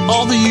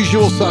 All the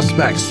usual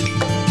suspects.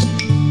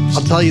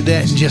 I'll tell you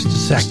that in just a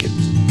second.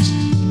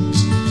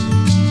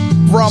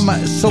 From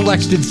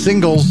Selected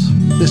Singles,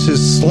 this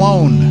is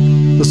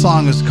Sloan. The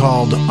song is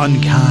called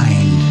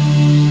Unkind.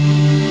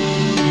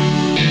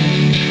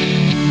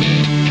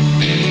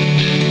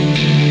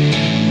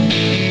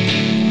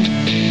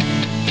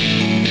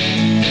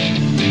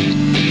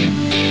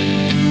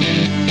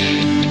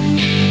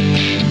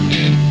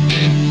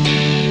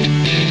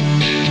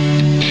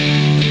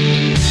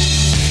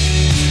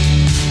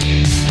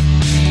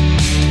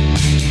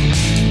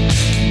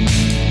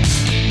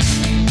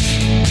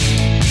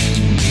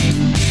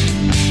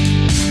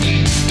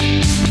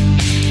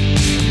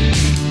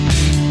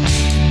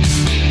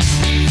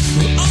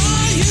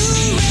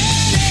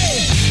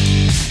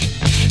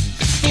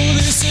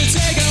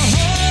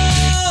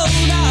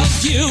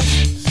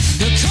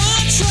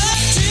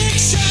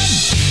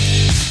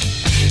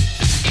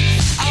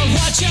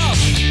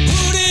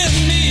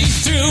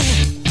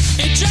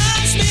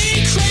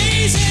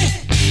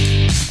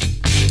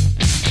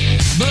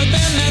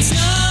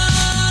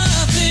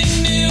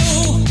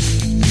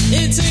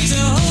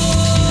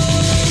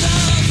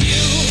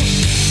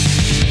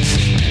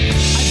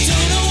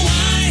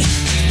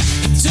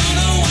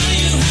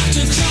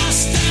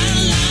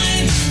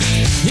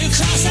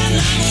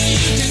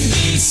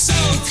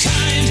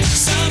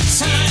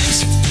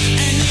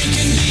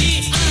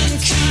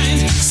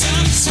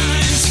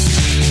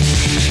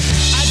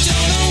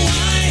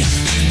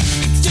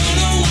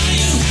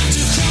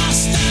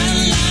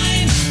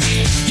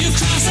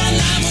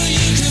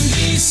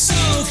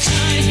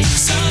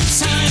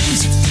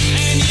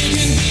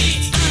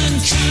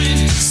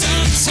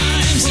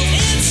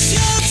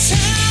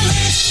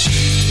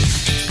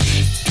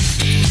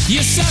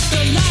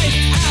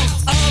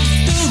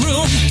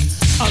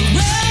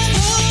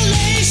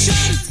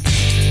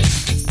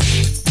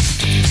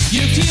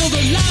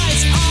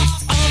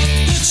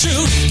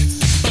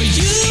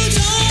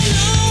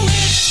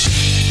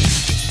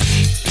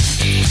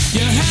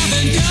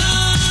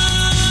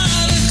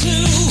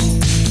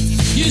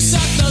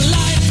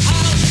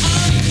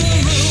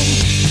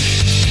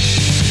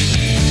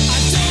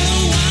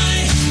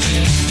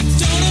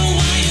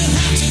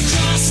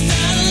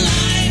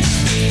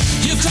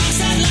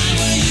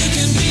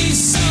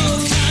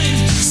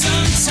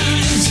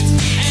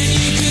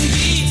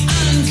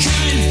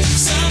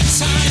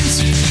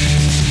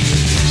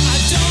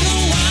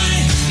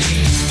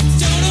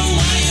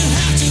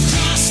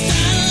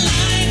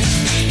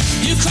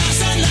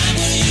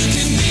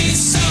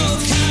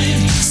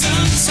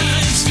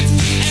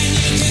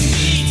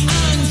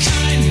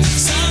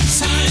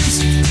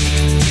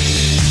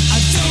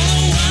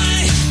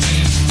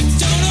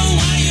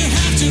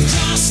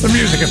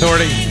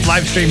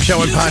 Live stream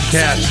show and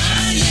podcast.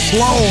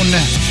 Sloan.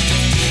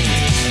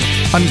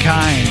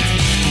 Unkind.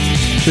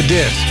 The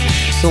disc.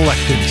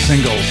 Selected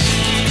Singles.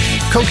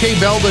 Coque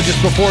Belda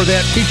just before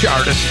that. Feature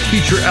artist.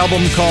 Feature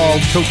album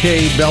called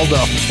Coque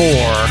Belda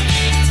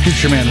 4.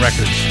 Future Man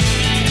Records.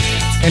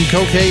 And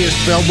Coque is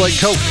spelled like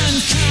Coke.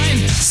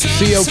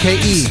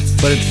 C-O-K-E.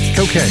 But it's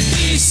Coque.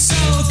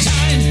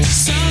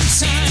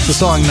 The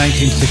song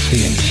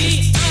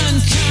 1968.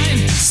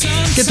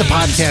 Get the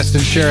podcast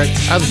and share it.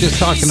 I was just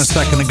talking a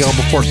second ago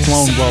before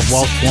Sloan, while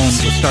Sloan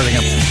was starting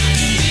up.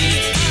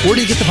 Where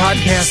do you get the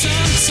podcast?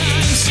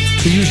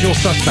 The usual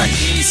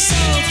suspects.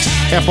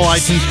 Apple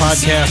iTunes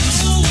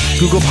Podcasts,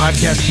 Google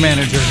Podcast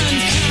Manager,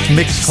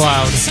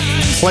 Mixcloud,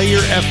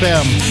 Player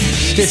FM,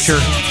 Stitcher,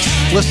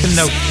 Listen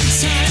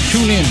Notes,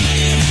 TuneIn,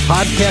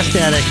 Podcast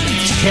Addict,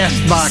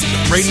 CastBox,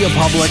 Radio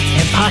Public,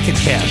 and Pocket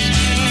Cast.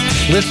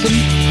 Listen,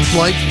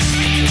 like,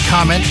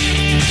 comment.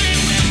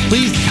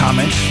 Please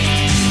comment.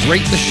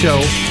 Rate the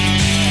show,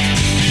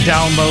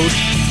 download,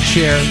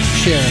 share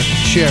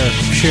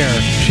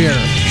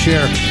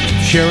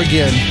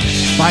again,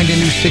 find a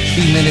new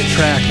 60-minute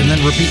track, and then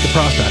repeat the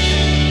process.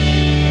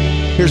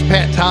 Here's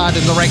Pat Todd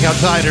and the Rank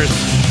Outsiders.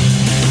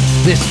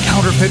 This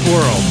Counterfeit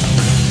World.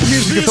 The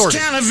Music Authority.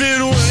 This counterfeit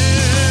world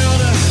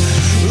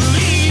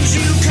leaves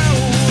you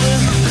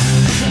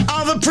cold.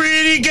 All the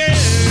pretty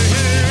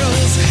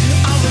girls,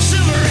 all the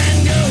silver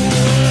and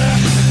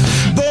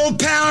gold, bold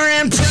power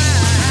and pride.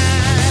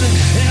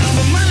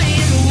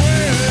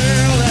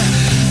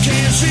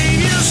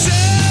 Save your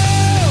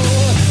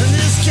soul in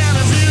this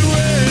counterfeit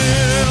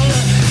world.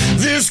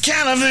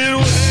 counterfeit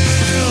world.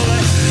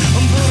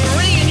 Put a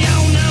ring in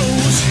your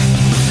nose,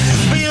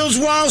 builds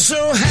walls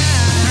so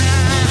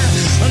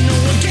high, no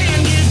one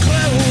can get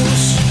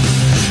close.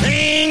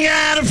 Ain't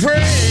got a prayer,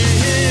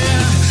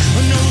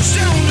 no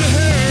stone to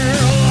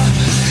hurl,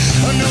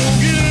 no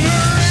getting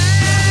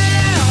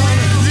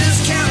around this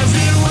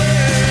counterfeit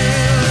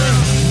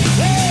world.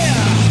 Yeah.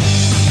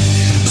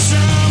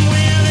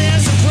 Somewhere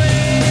there's a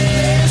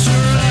place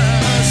for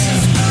us,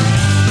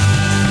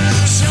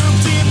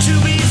 something to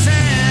be found,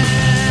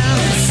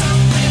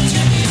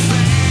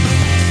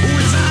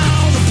 with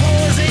all the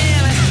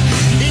poison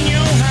in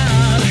your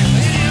heart,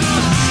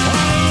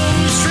 all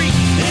on the street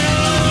in a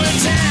lonely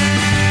town.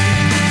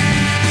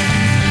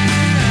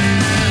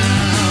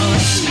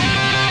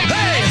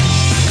 Hey!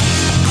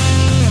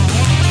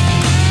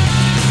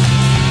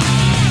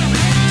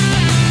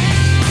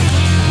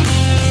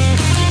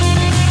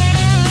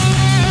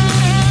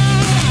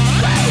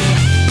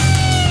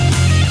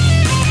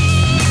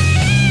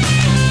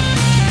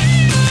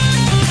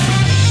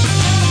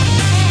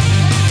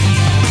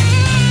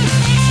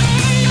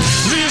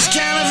 This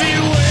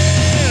counterfeit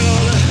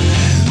world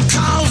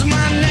calls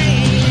my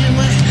name.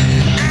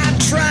 I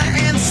try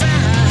and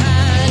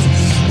fight,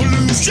 but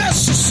lose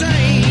just the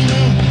same.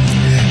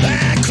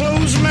 I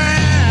close my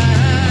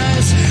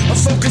eyes, I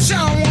focus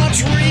on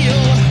what's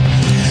real.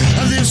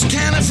 This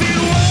counterfeit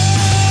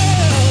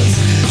world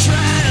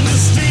trying to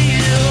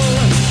steal.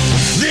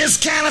 This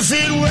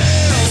counterfeit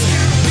world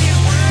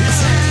is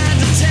hard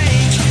to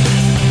take.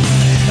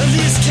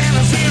 This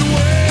counterfeit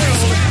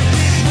world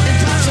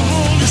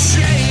impossible to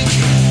shake.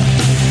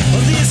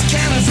 This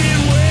counterfeit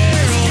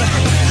world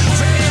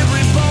for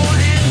every boy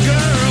and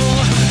girl,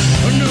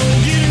 no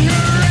getting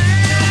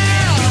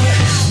around.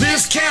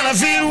 This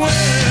counterfeit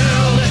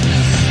world,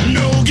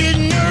 no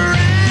getting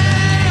around.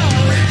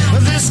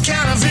 This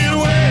counterfeit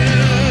world,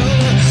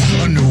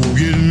 no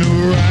getting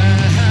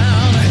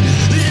around.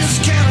 This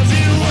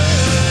counterfeit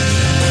world,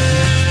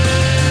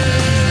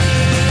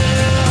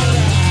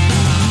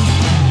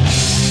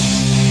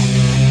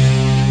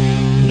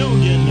 no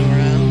getting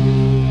around.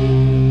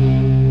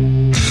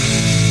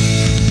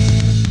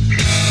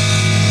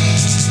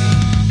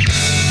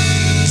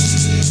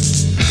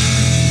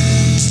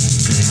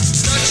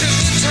 Such a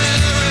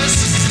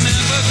terrorist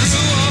never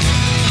grew up.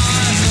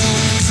 I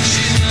hope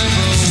she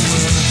never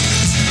will.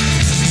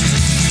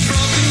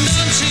 Broken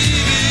down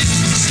TV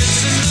sits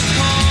in the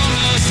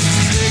corner.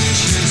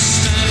 Pictures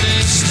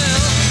standing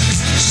still,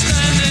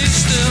 standing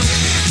still.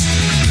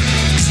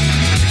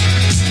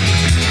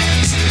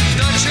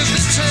 Dutch of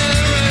the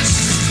terrorist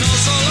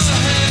knows all her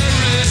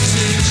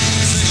heritage.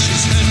 Says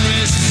she's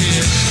Henry's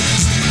kid.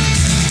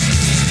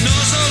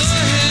 Knows all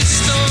her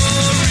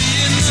history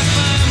in the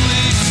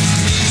family.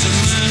 Needs a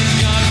man,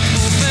 God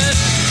forbid,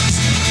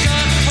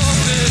 God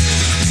forbid.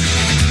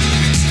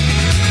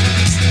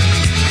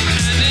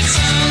 And it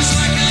sounds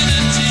like an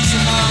empty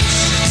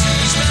house,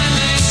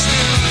 standing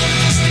still.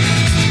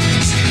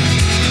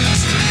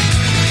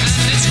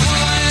 And it's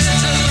quieter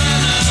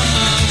than a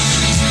mouse,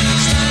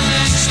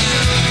 standing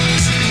still.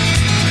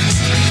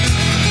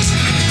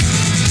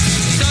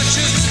 Dutch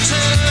of the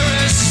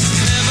terrorist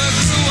never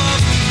grew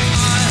up.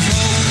 I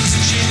hope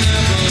she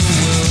never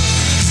will.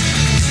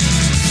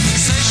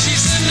 Says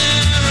she's an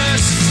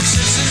heiress,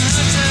 sits in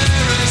her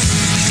terrace.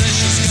 Says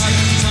she's got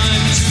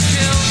time to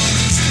kill,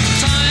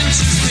 time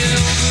to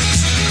kill.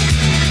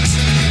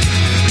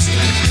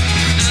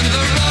 And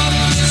the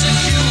robbers are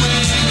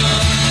queuing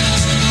up,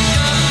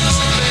 God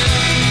forbid.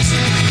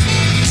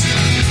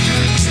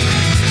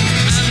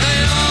 And they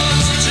all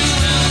want to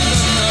end the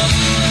cup,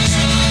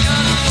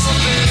 God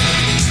forbid.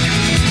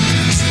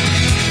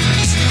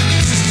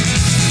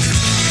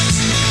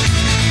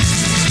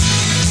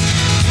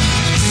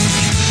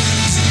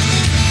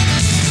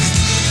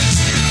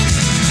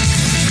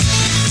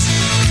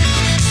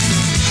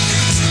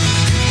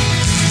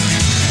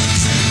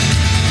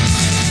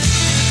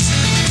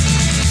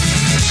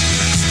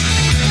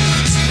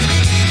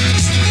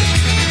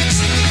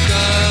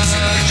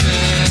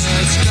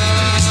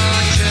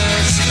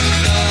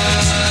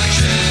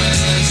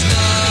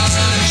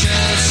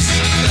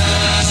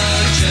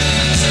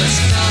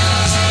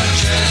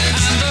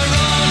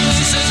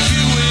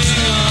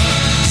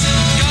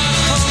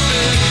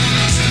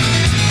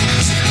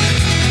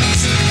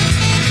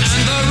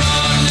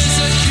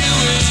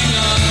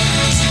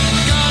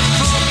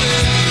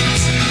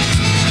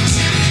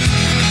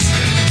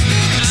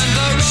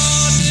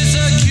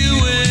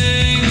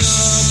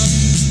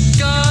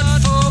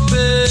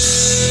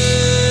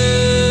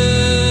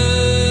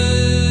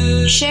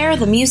 Share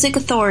the Music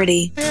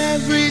Authority.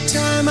 Every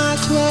time I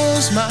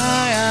close my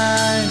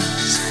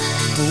eyes,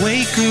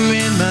 awake or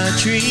in my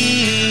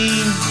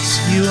dreams,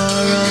 you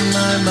are on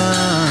my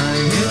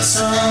mind. It's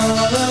all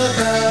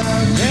about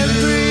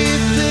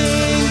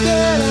everything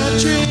that I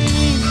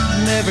dream,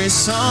 and every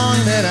song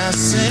that I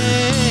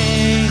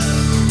sing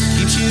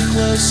keeps you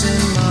close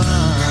in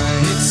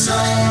mind. It's all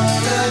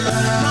about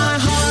my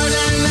heart,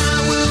 and I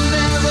will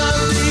never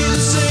be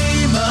the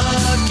same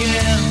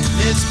again.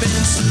 It's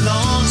been so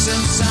long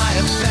since I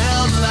have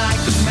felt like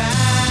a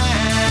man.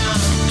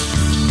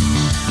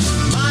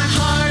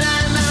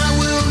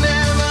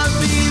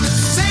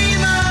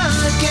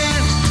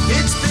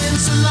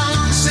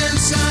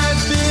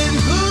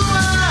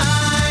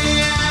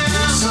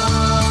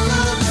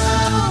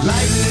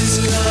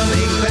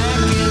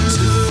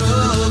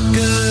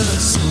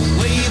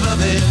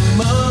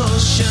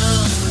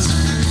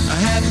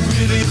 haven't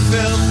really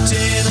felt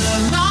in a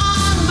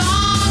long,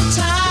 long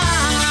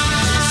time.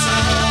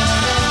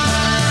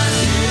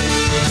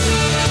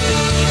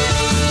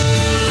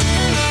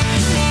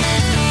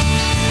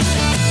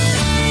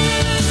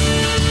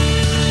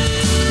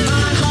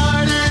 My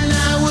heart and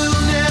I will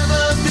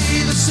never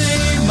be the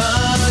same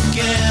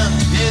again.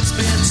 It's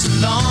been so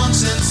long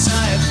since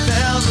I have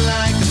felt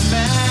like a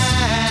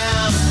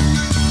man.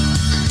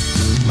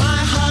 My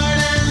heart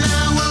and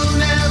I will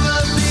never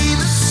be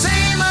the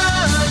same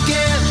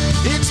again.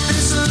 It's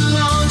been so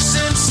long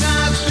since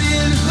I've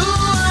been who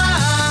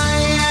I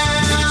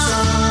am. It's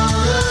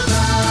all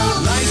about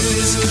life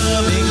is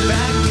coming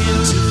back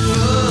into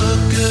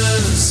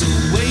focus, a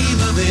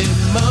wave of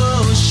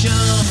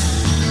emotion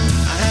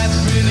I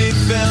haven't really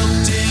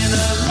felt in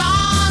a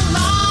long,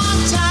 long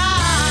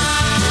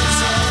time.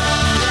 It's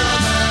all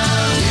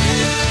about you.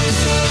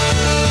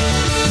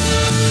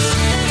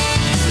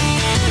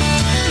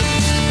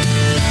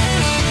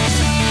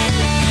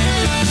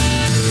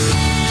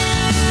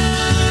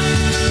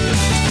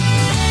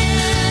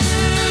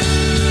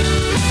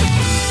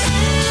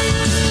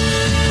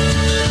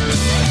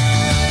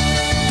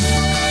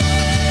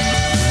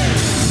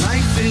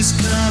 Life is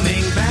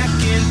coming back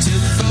into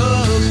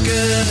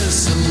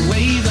focus, a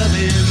wave of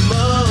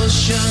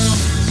emotion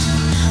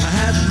I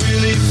haven't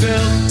really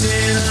felt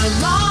in a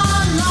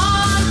long,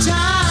 long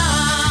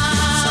time.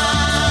 It's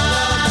all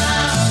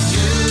about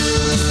you.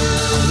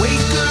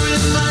 Waker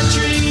in my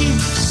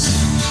dreams,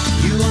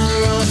 you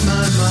are on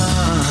my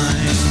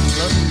mind.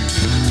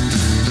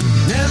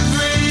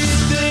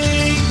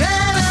 Everything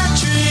that I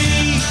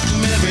dream,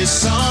 every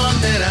song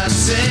that I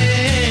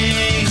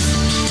sing,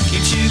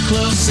 keeps you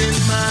close in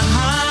my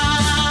heart.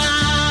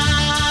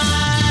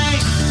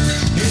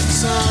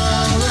 It's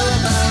all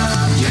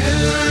about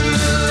you.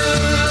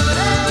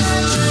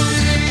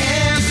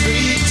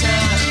 Every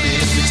time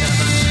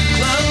I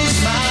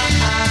close my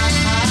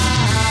eyes,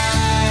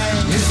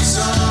 it's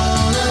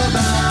all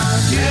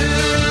about you.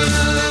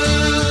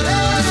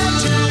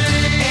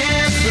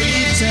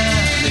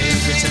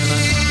 Every time I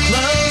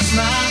close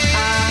my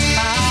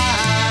eyes,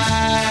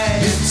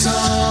 it's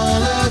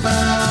all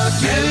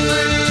about you.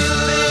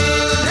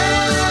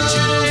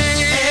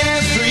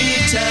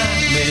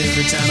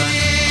 Every time I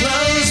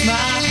close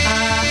my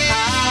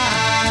eyes,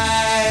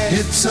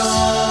 it's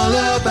all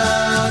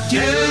about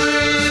you.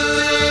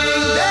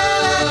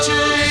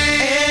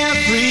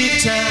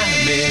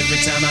 Every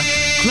time I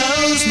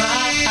close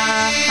my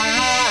eyes,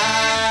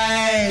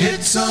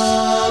 it's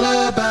all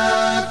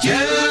about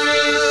you.